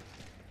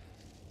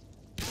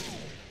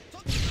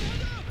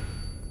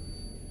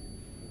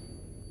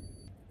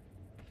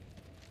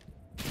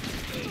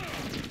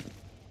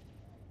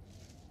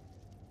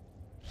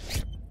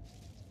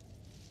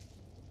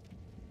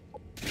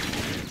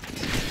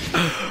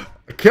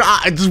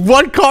 God, just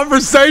one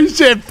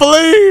conversation,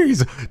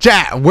 please.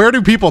 Chat, where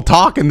do people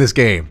talk in this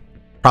game?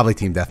 Probably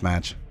team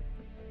deathmatch.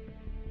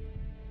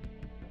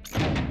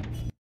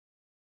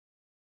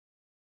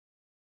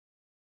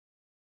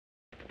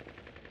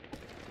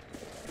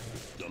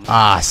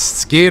 Ah,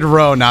 Skid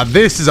Row. Now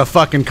this is a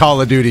fucking Call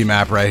of Duty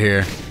map right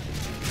here.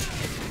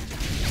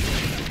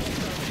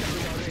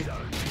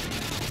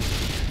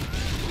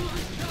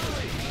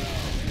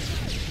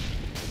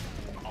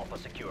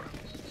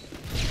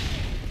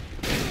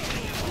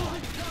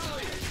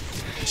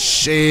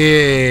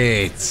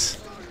 Shit.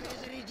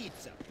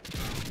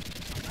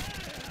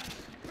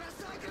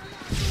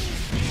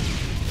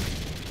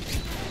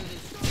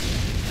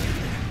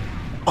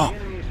 Oh.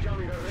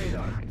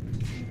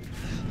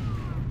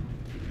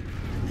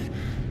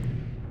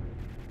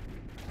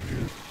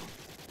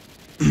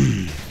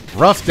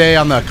 Rough day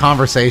on the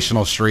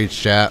conversational streets,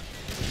 chat.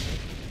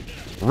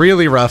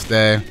 Really rough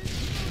day.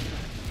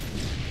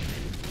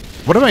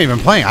 What am I even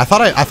playing? I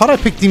thought I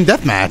picked Team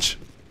Deathmatch.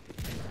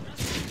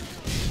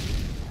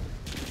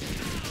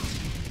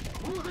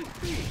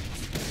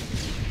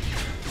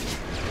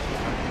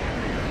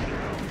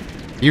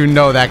 You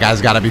know that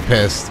guy's got to be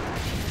pissed.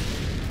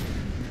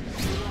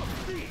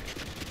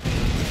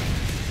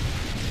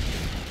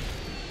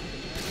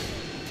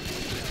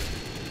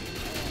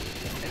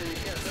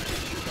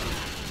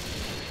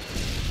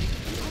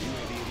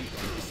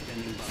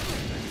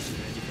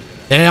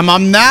 Damn,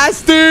 I'm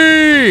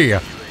nasty!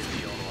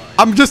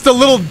 I'm just a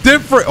little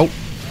different. Oh,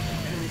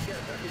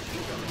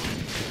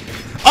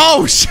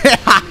 oh shit!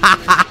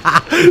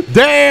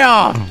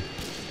 Damn!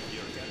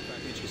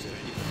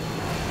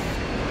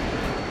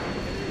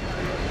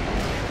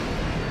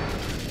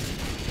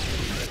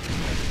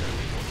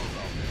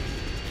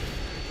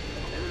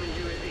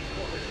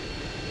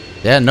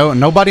 Yeah,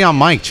 nobody on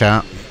mic,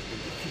 chat.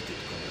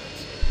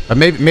 But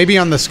maybe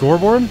on the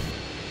scoreboard.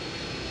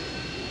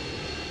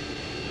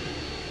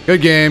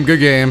 Good game, good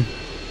game.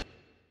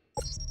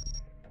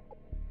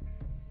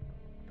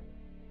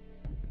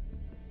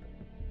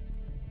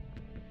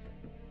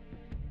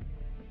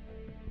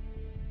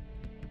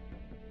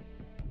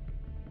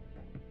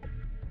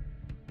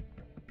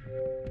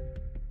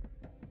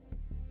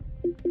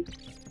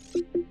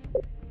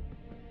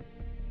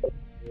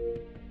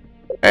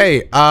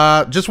 Hey,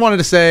 just wanted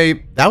to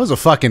say that was a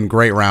fucking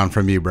great round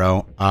from you,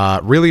 bro.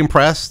 Really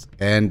impressed,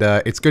 and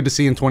it's good to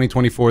see in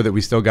 2024 that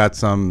we still got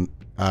some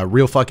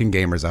real fucking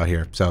gamers out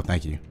here. So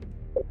thank you.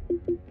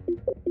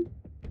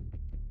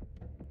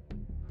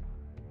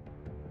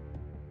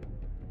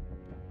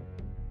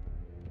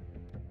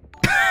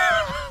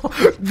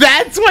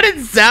 That's what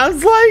it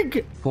sounds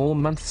like. 4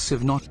 months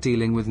of not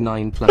dealing with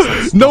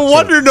 9+. No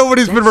wonder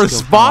nobody's been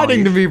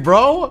responding to me,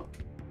 bro.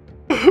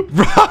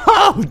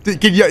 Bro,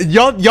 can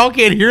y'all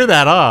can't hear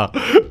that, huh?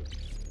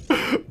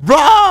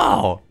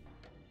 Bro,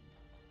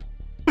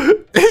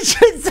 it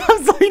just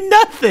sounds like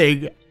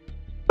nothing.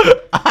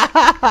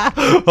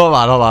 hold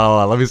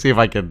on. Let me see if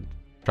I can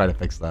try to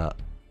fix that.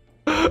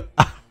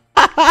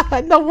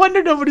 No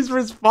wonder nobody's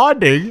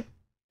responding.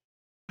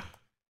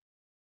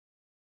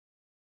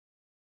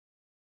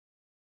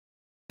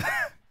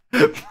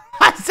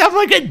 I sound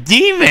like a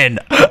demon.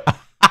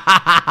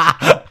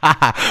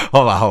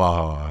 Hold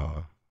on.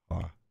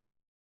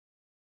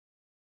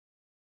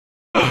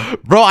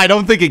 Bro, I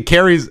don't think it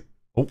carries.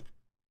 Oh.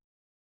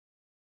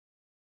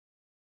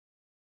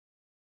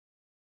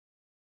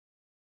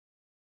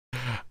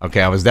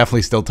 Okay, I was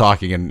definitely still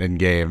talking in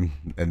game,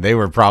 and they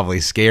were probably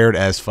scared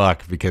as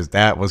fuck because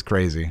that was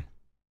crazy.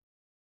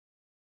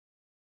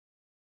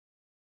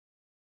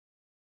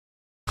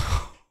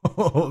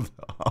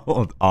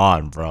 Hold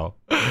on, bro.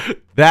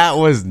 That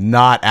was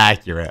not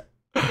accurate.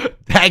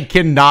 That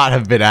cannot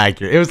have been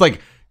accurate. It was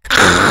like.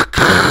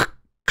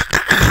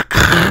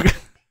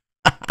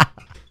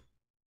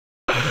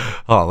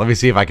 Hold on, let me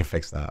see if I can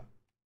fix that.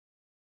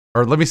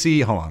 Or let me see,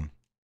 hold on.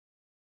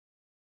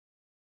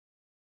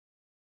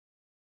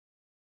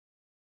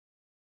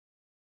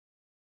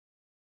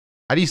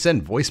 How do you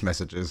send voice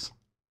messages?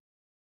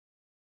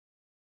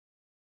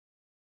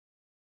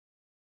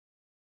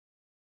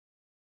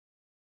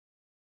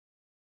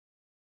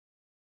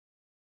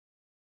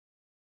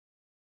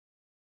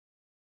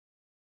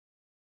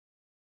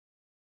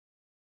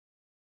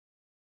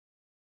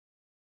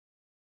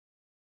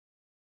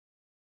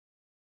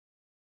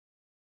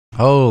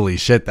 Holy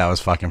shit, that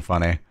was fucking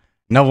funny.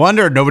 No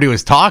wonder nobody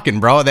was talking,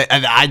 bro.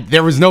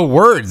 There was no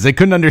words. They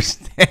couldn't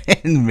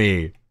understand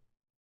me.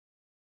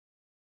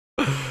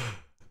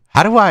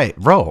 How do I...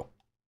 Bro.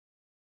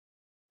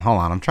 Hold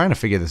on. I'm trying to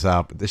figure this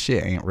out, but this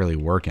shit ain't really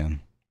working.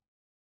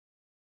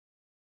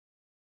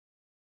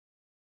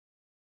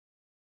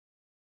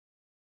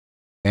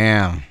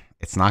 Damn.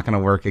 It's not going to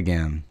work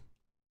again.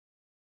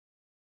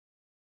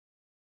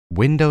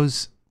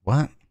 Windows...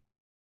 What?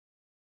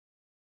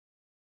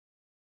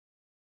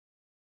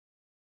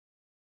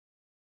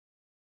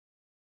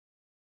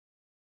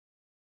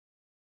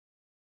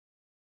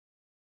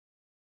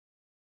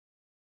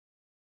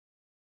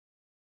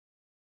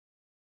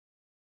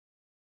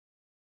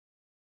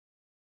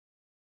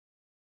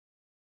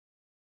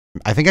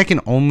 I think I can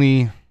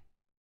only...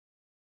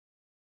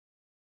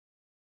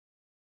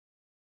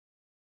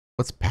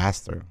 What's pass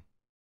through?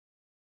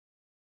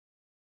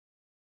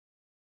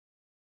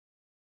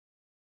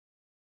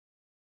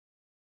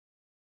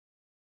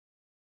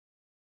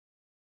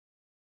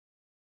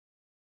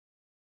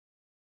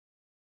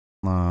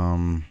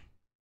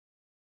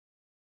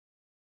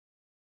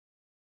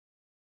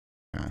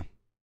 Okay.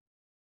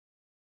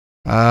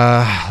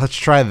 Let's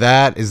try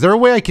that. Is there a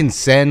way I can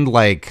send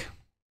like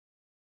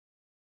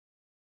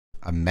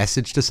a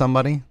message to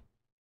somebody?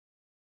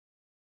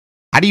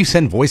 How do you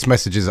send voice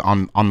messages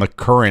on the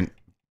current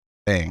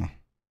thing?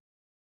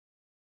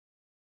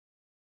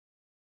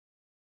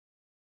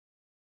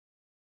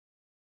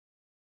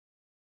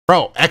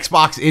 Bro,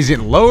 Xbox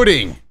isn't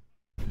loading.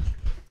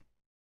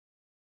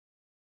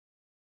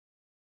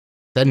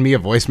 Send me a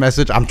voice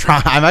message. I'm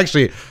trying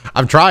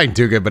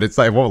to get, but it's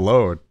like, it won't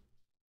load.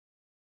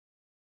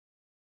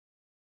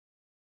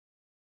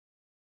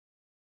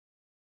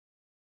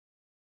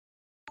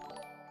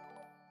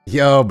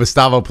 Yo,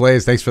 Gustavo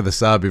Plays, thanks for the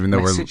sub, even though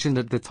Message and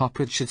at the top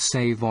it should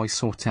say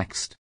voice or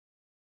text.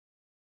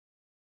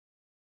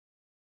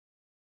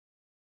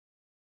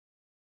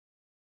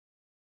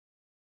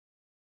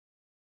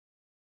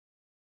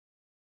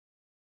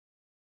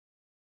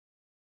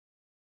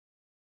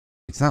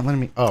 It's not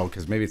letting me... Oh,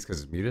 because maybe it's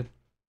because it's muted?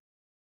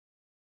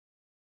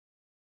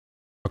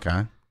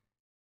 Okay.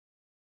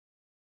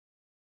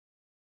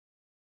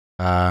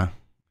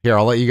 Here,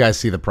 I'll let you guys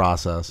see the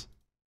process.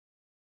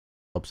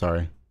 Oh,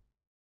 sorry.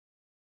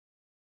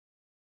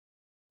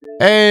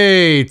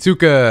 Hey,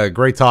 Tuka,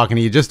 great talking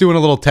to you. Just doing a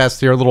little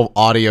test here, a little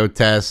audio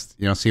test,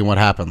 you know, seeing what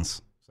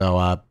happens.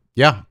 So,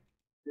 yeah.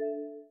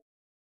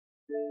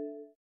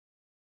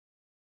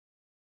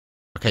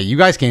 Okay, you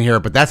guys can't hear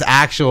it, but that's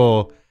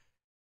actual...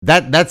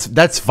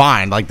 That's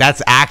fine. Like,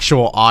 that's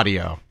actual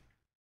audio.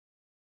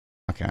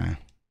 Okay.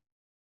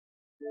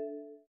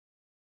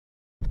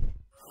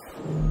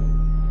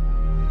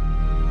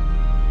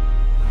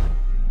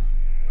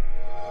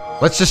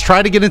 Let's just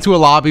try to get into a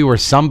lobby where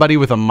somebody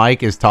with a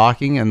mic is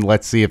talking, and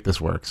let's see if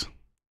this works.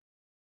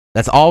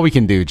 That's all we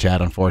can do,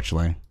 chat,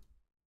 unfortunately.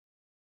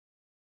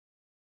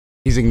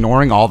 He's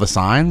ignoring all the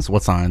signs?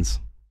 What signs?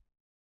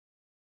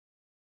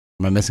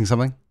 Am I missing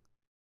something?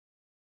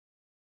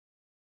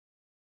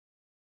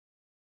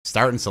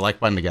 Start and select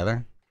button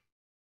together.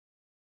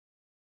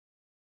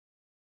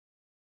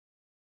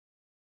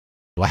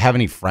 Do I have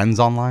any friends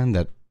online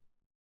that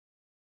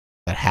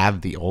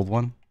have the old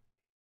one?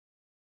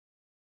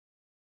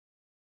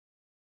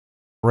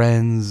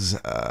 Friends,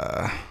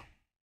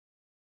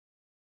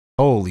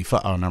 holy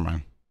fuck. Oh, never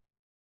mind.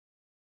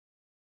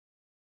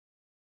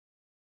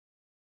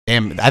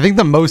 Damn, I think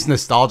the most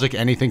nostalgic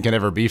anything can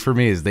ever be for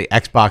me is the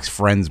Xbox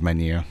Friends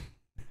menu.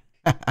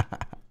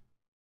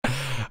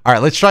 All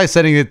right, let's try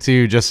setting it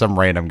to just some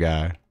random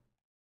guy.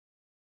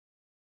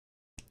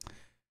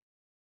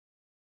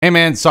 Hey,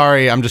 man,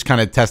 sorry. I'm just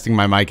kind of testing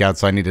my mic out,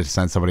 so I needed to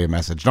send somebody a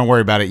message. Don't worry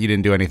about it. You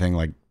didn't do anything.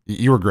 Like,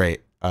 you were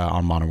great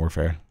on Modern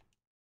Warfare.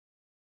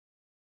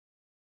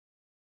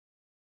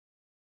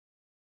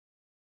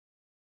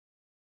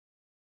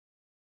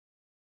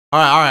 All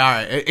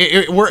right.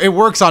 It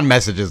works on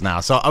messages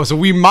now. So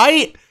we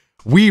might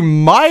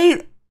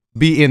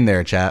be in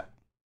there, chat.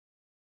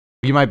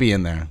 We might be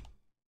in there.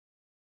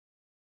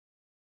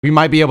 We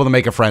might be able to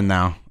make a friend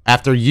now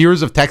after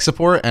years of tech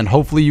support, and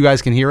hopefully you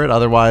guys can hear it.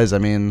 Otherwise, I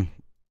mean,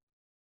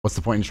 what's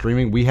the point in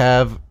streaming? We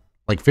have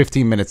like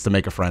 15 minutes to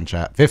make a friend,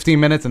 chat. 15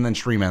 minutes, and then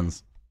stream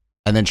ends,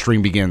 and then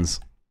stream begins,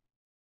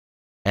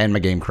 and my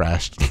game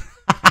crashed.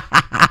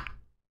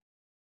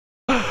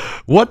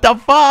 What the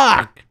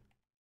fuck?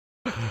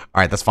 All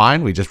right, that's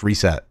fine. We just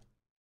reset.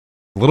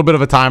 A little bit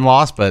of a time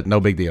loss, but no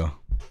big deal.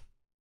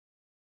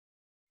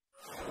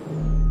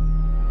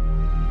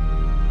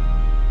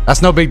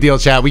 That's no big deal,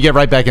 chat. We get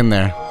right back in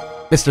there.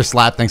 Mr.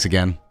 Slap, thanks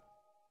again.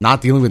 Not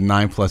dealing with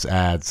 9+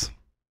 ads.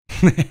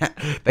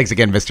 Thanks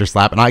again, Mr.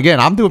 Slap. And again,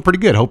 I'm doing pretty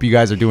good. Hope you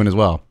guys are doing as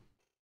well.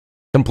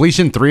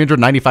 Completion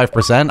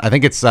 395%. I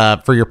think it's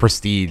for your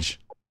prestige.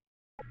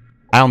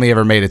 I only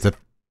ever made it to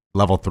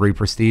level 3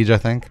 prestige, I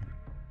think.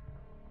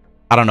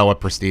 I don't know what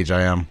prestige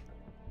I am.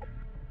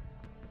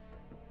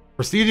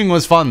 Prestiging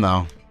was fun,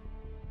 though.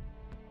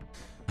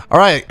 All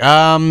right.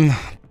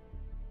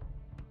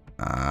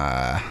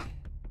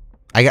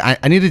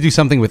 I need to do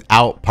something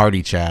without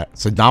party chat.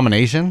 So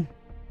domination.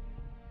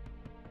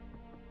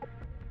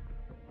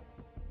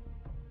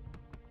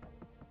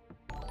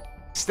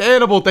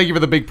 Standable, thank you for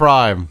the big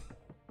prime.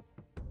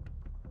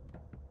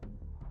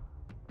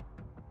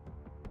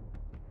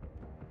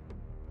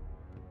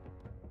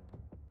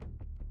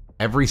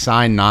 Every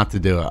sign not to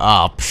do it.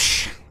 Oh,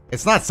 psh.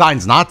 It's not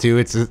signs not to.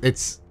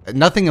 It's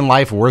nothing in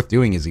life worth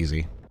doing is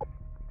easy.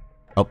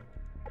 Oh,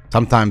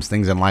 sometimes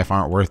things in life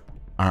aren't worth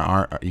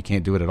aren't you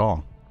can't do it at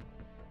all.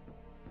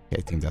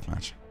 Okay, team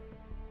deathmatch.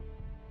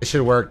 This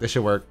should work. This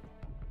should work.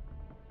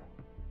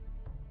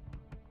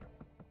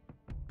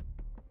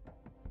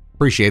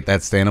 Appreciate that,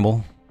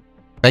 Standable.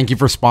 Thank you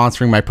for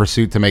sponsoring my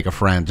pursuit to make a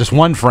friend. Just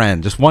one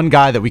friend. Just one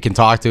guy that we can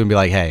talk to and be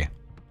like, hey,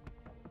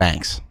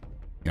 thanks.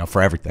 You know,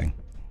 for everything.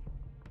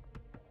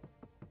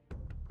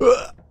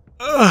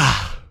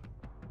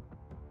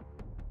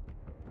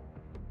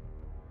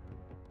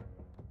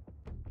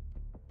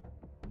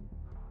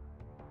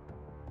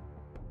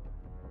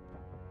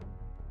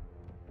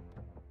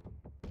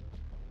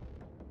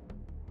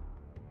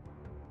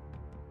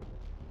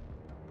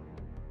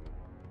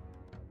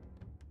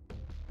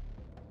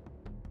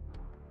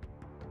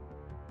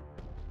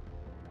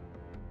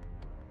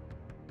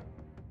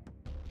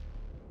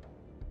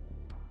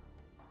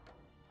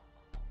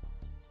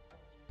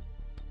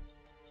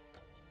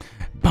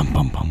 Bum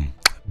bum bum.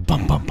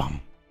 Bum bum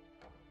bum.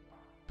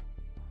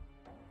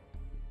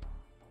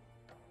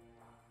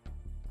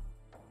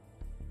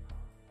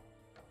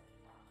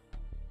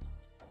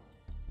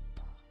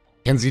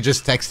 Kenzie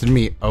just texted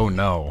me, oh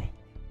no.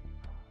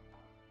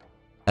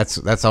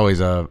 That's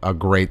always a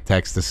great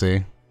text to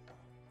see.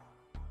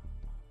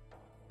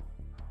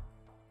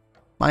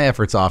 My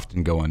efforts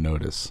often go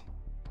unnoticed.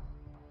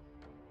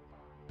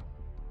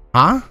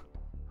 Huh?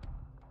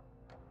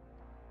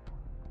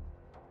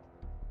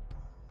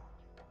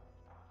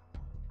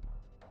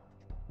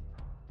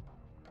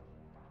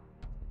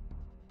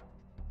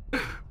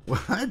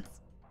 What?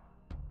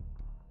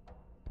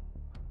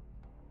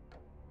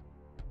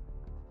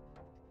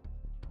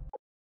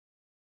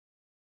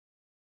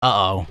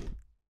 Uh-oh.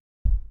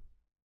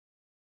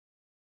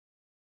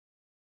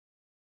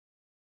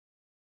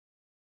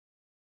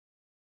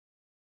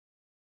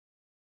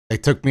 They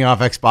took me off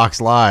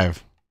Xbox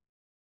Live.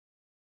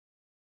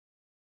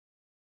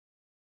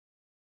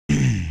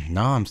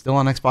 No, I'm still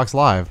on Xbox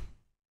Live.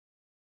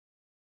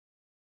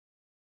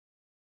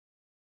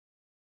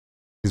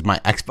 Is my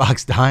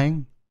Xbox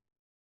dying?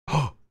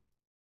 Oh.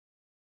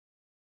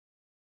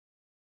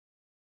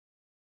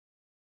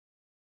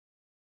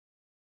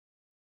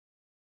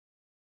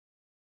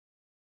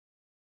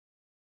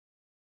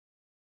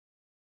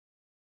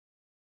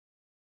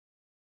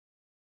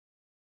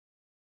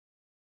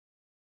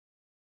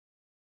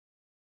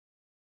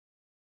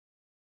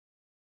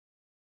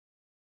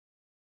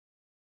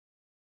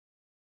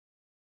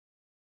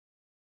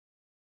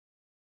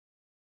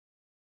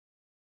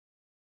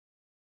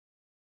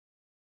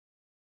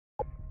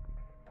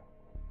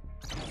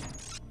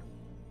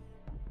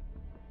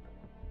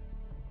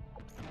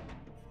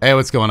 Hey,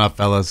 what's going up,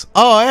 fellas?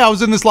 Oh, hey, I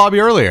was in this lobby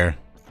earlier.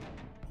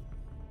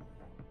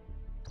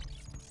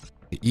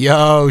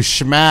 Yo,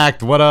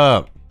 schmacked, what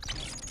up?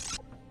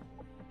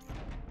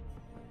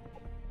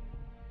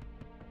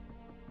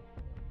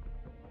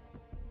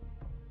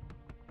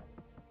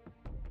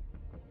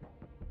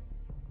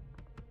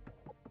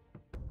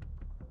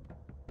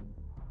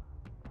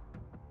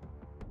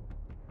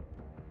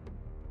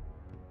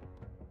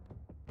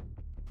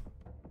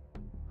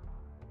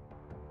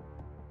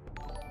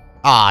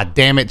 Ah,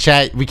 damn it,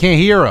 chat. We can't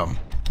hear him.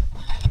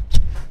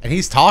 And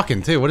he's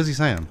talking, too. What is he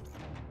saying?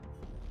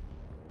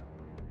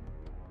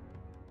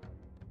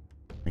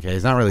 Okay,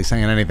 he's not really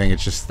saying anything.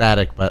 It's just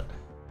static, but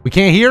we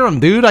can't hear him,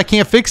 dude. I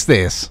can't fix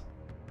this.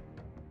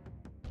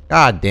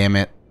 God damn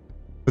it.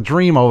 The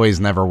dream always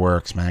never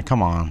works, man.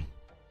 Come on.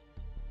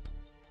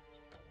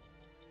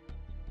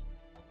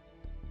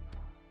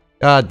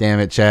 God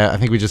damn it, chat. I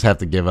think we just have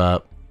to give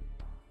up.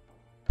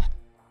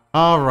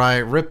 All right,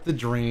 rip the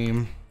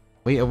dream.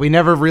 We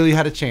never really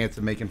had a chance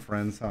of making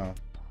friends, huh?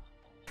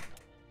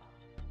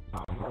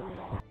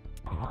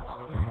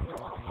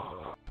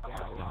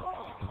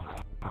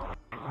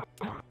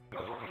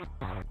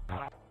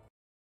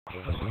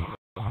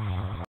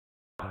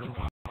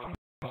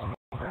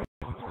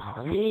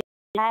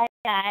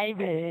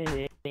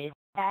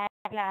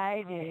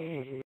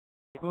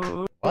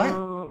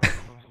 What?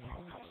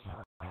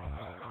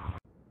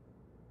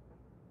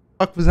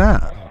 Fuck was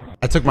that?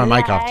 I took my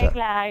mic off, chat.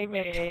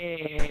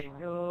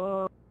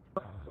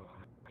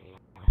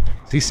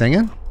 Is he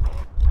singing?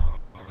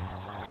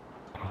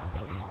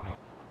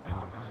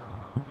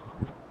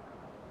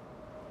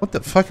 What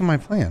the fuck am I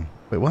playing?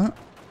 Wait, what?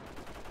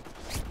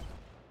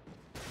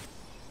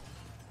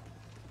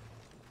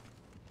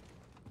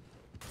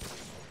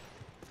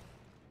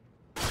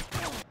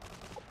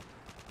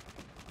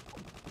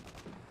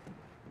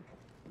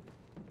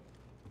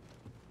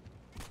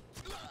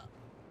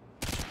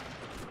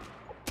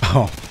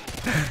 Oh,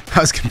 I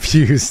was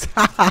confused.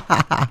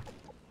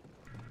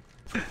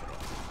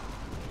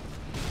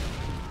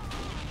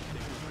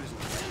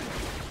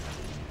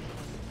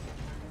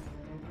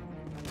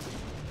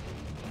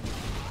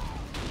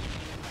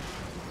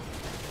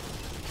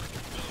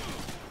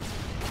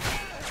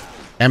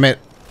 Damn it.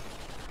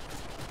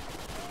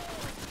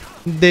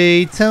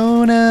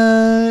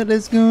 Daytona,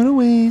 let's go to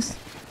waste.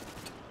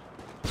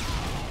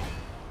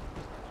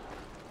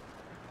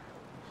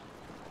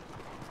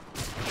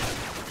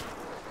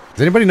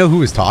 Does anybody know who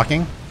was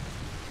talking?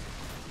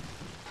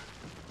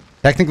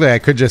 Technically, I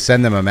could just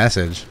send them a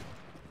message.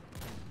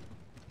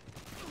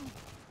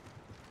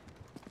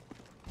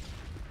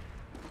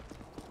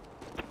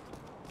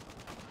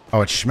 Oh,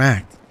 it's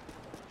schmacked.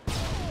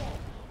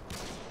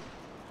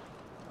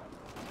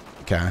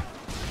 Okay.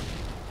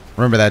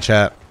 Remember that,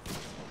 chat.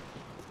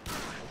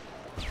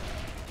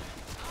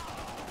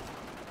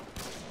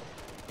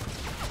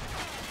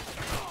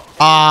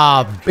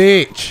 Ah,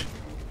 bitch.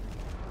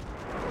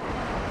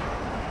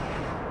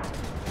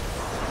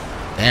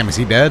 Damn, is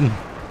he dead?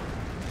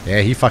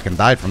 Yeah, he fucking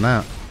died from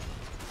that.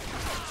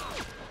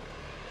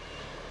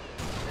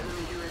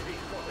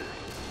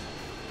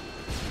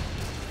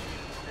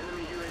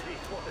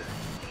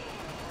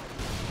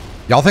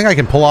 Y'all think I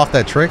can pull off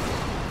that trick?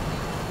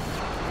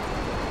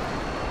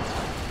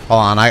 Hold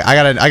on,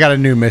 I got a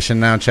new mission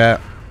now, chat.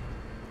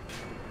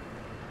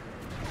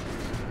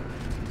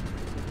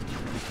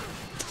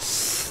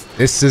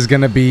 This is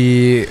gonna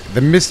be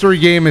the mystery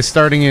game is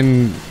starting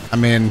in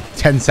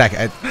 10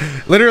 seconds.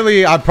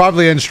 Literally, I'll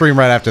probably end stream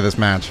right after this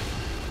match.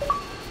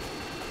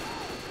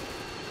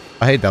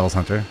 I hate Devil's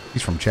Hunter.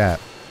 He's from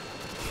chat.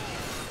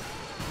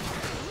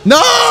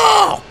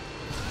 No!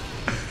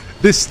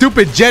 This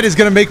stupid jet is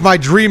gonna make my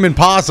dream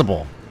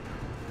impossible.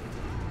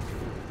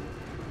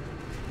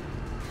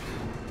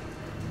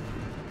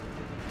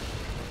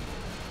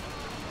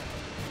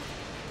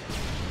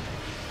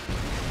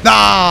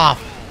 Ah,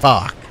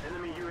 fuck.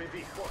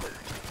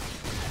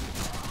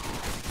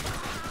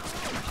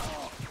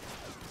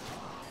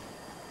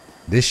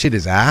 This shit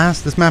is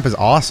ass. This map is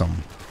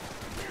awesome.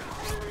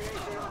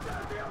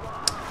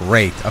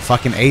 Great. A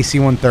fucking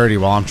AC-130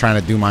 while I'm trying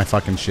to do my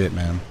fucking shit,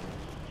 man.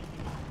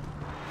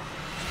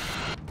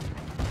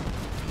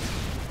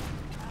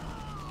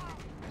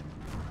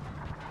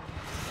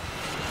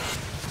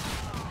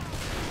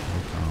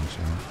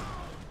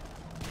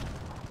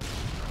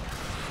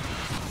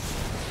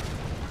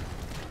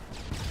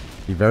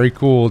 Be very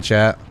cool,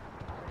 chat.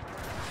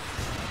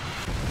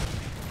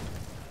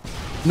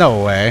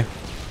 No way.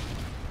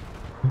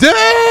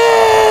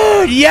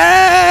 Dude!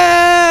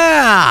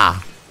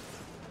 Yeah!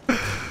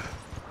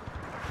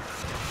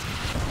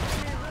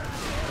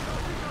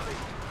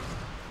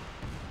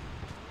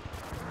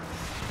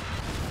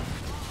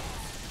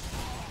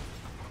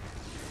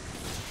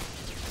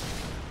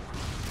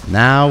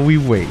 Now we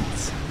wait.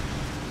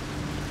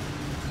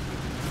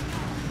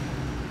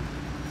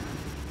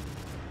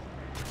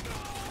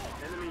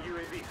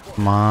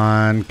 Come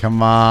on,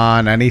 come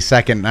on. Any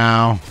second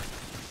now.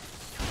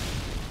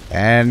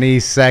 Any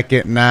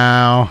second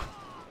now.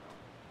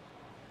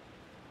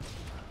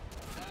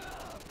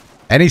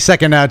 Any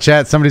second now,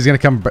 chat. Somebody's gonna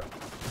come. What the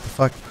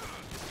fuck?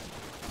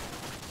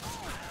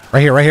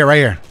 Right here, right here, right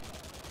here.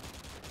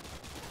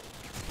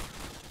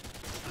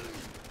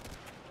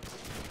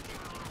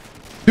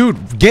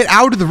 Dude, get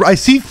out of the... I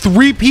see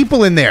 3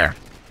 people in there.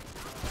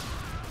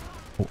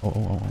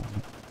 Oh.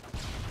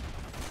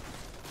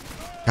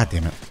 God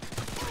damn it.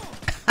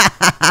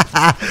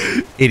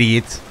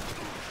 Idiot.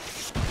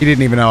 He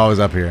didn't even know I was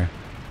up here.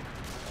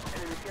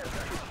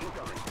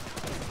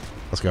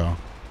 Let's go.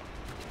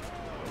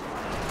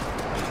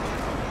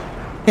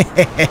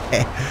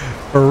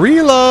 For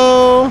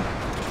realo.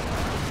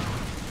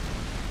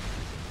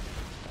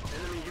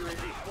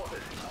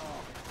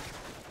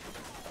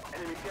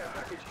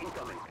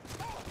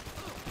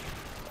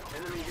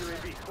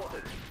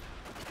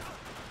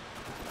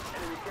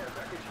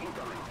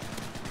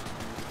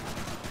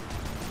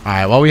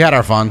 Alright, well, we had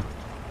our fun.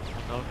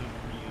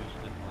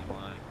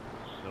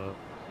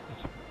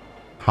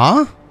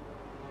 Huh?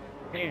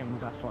 Damn, we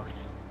got fucked.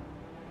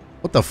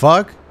 What the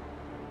fuck?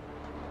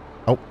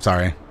 Oh,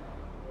 sorry.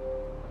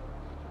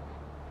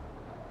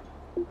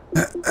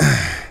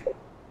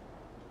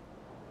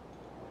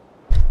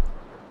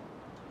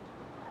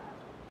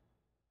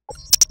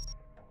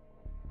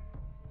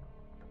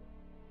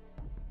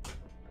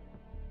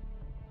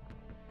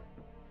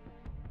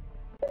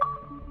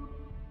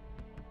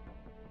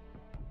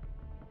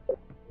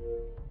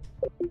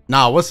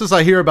 Nah, what's this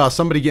I hear about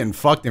somebody getting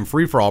fucked in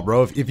free-for-all,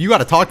 bro? If you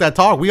gotta talk that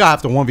talk, we gotta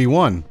have to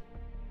 1v1.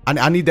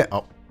 I need that.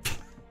 Oh.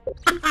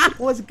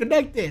 Wasn't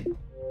connected.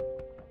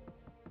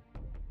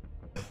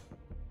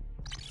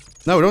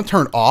 No, don't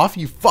turn off,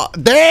 you fuck.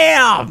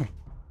 Damn!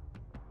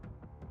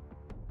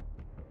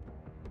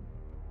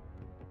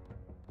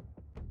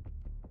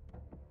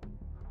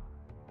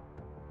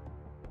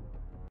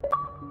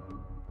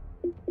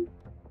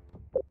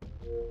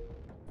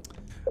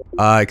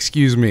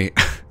 Excuse me.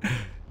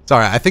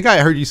 Sorry, I think I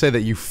heard you say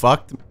that you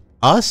fucked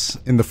us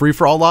in the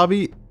free-for-all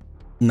lobby.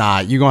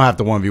 Nah, you gonna have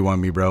to 1v1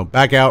 me, bro.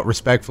 Back out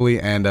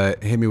respectfully and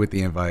hit me with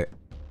the invite.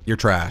 You're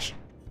trash.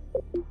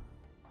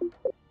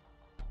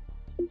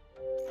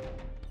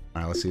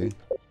 Alright, let's see.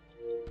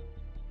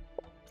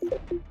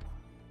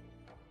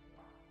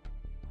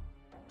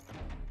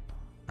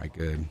 right,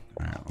 good.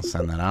 All right, I'll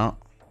send that out.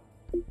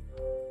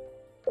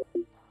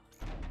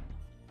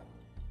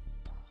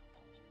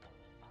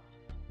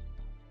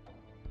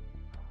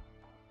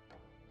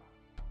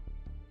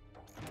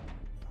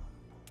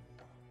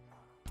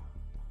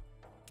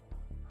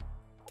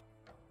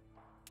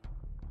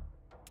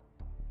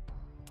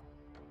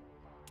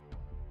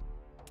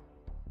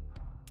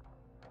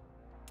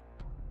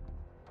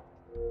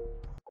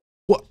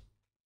 What?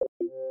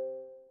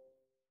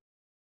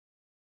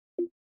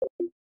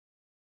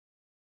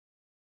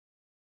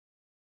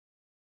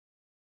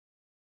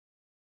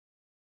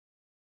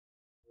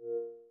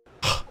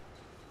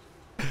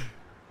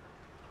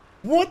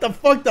 What the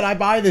fuck did I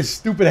buy this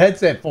stupid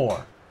headset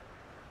for?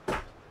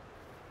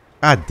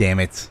 God damn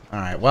it. All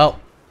right, well,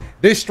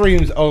 this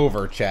stream's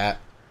over, chat.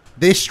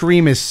 This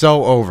stream is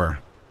so over.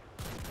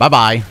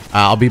 Bye-bye.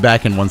 I'll be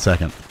back in 1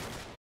 second.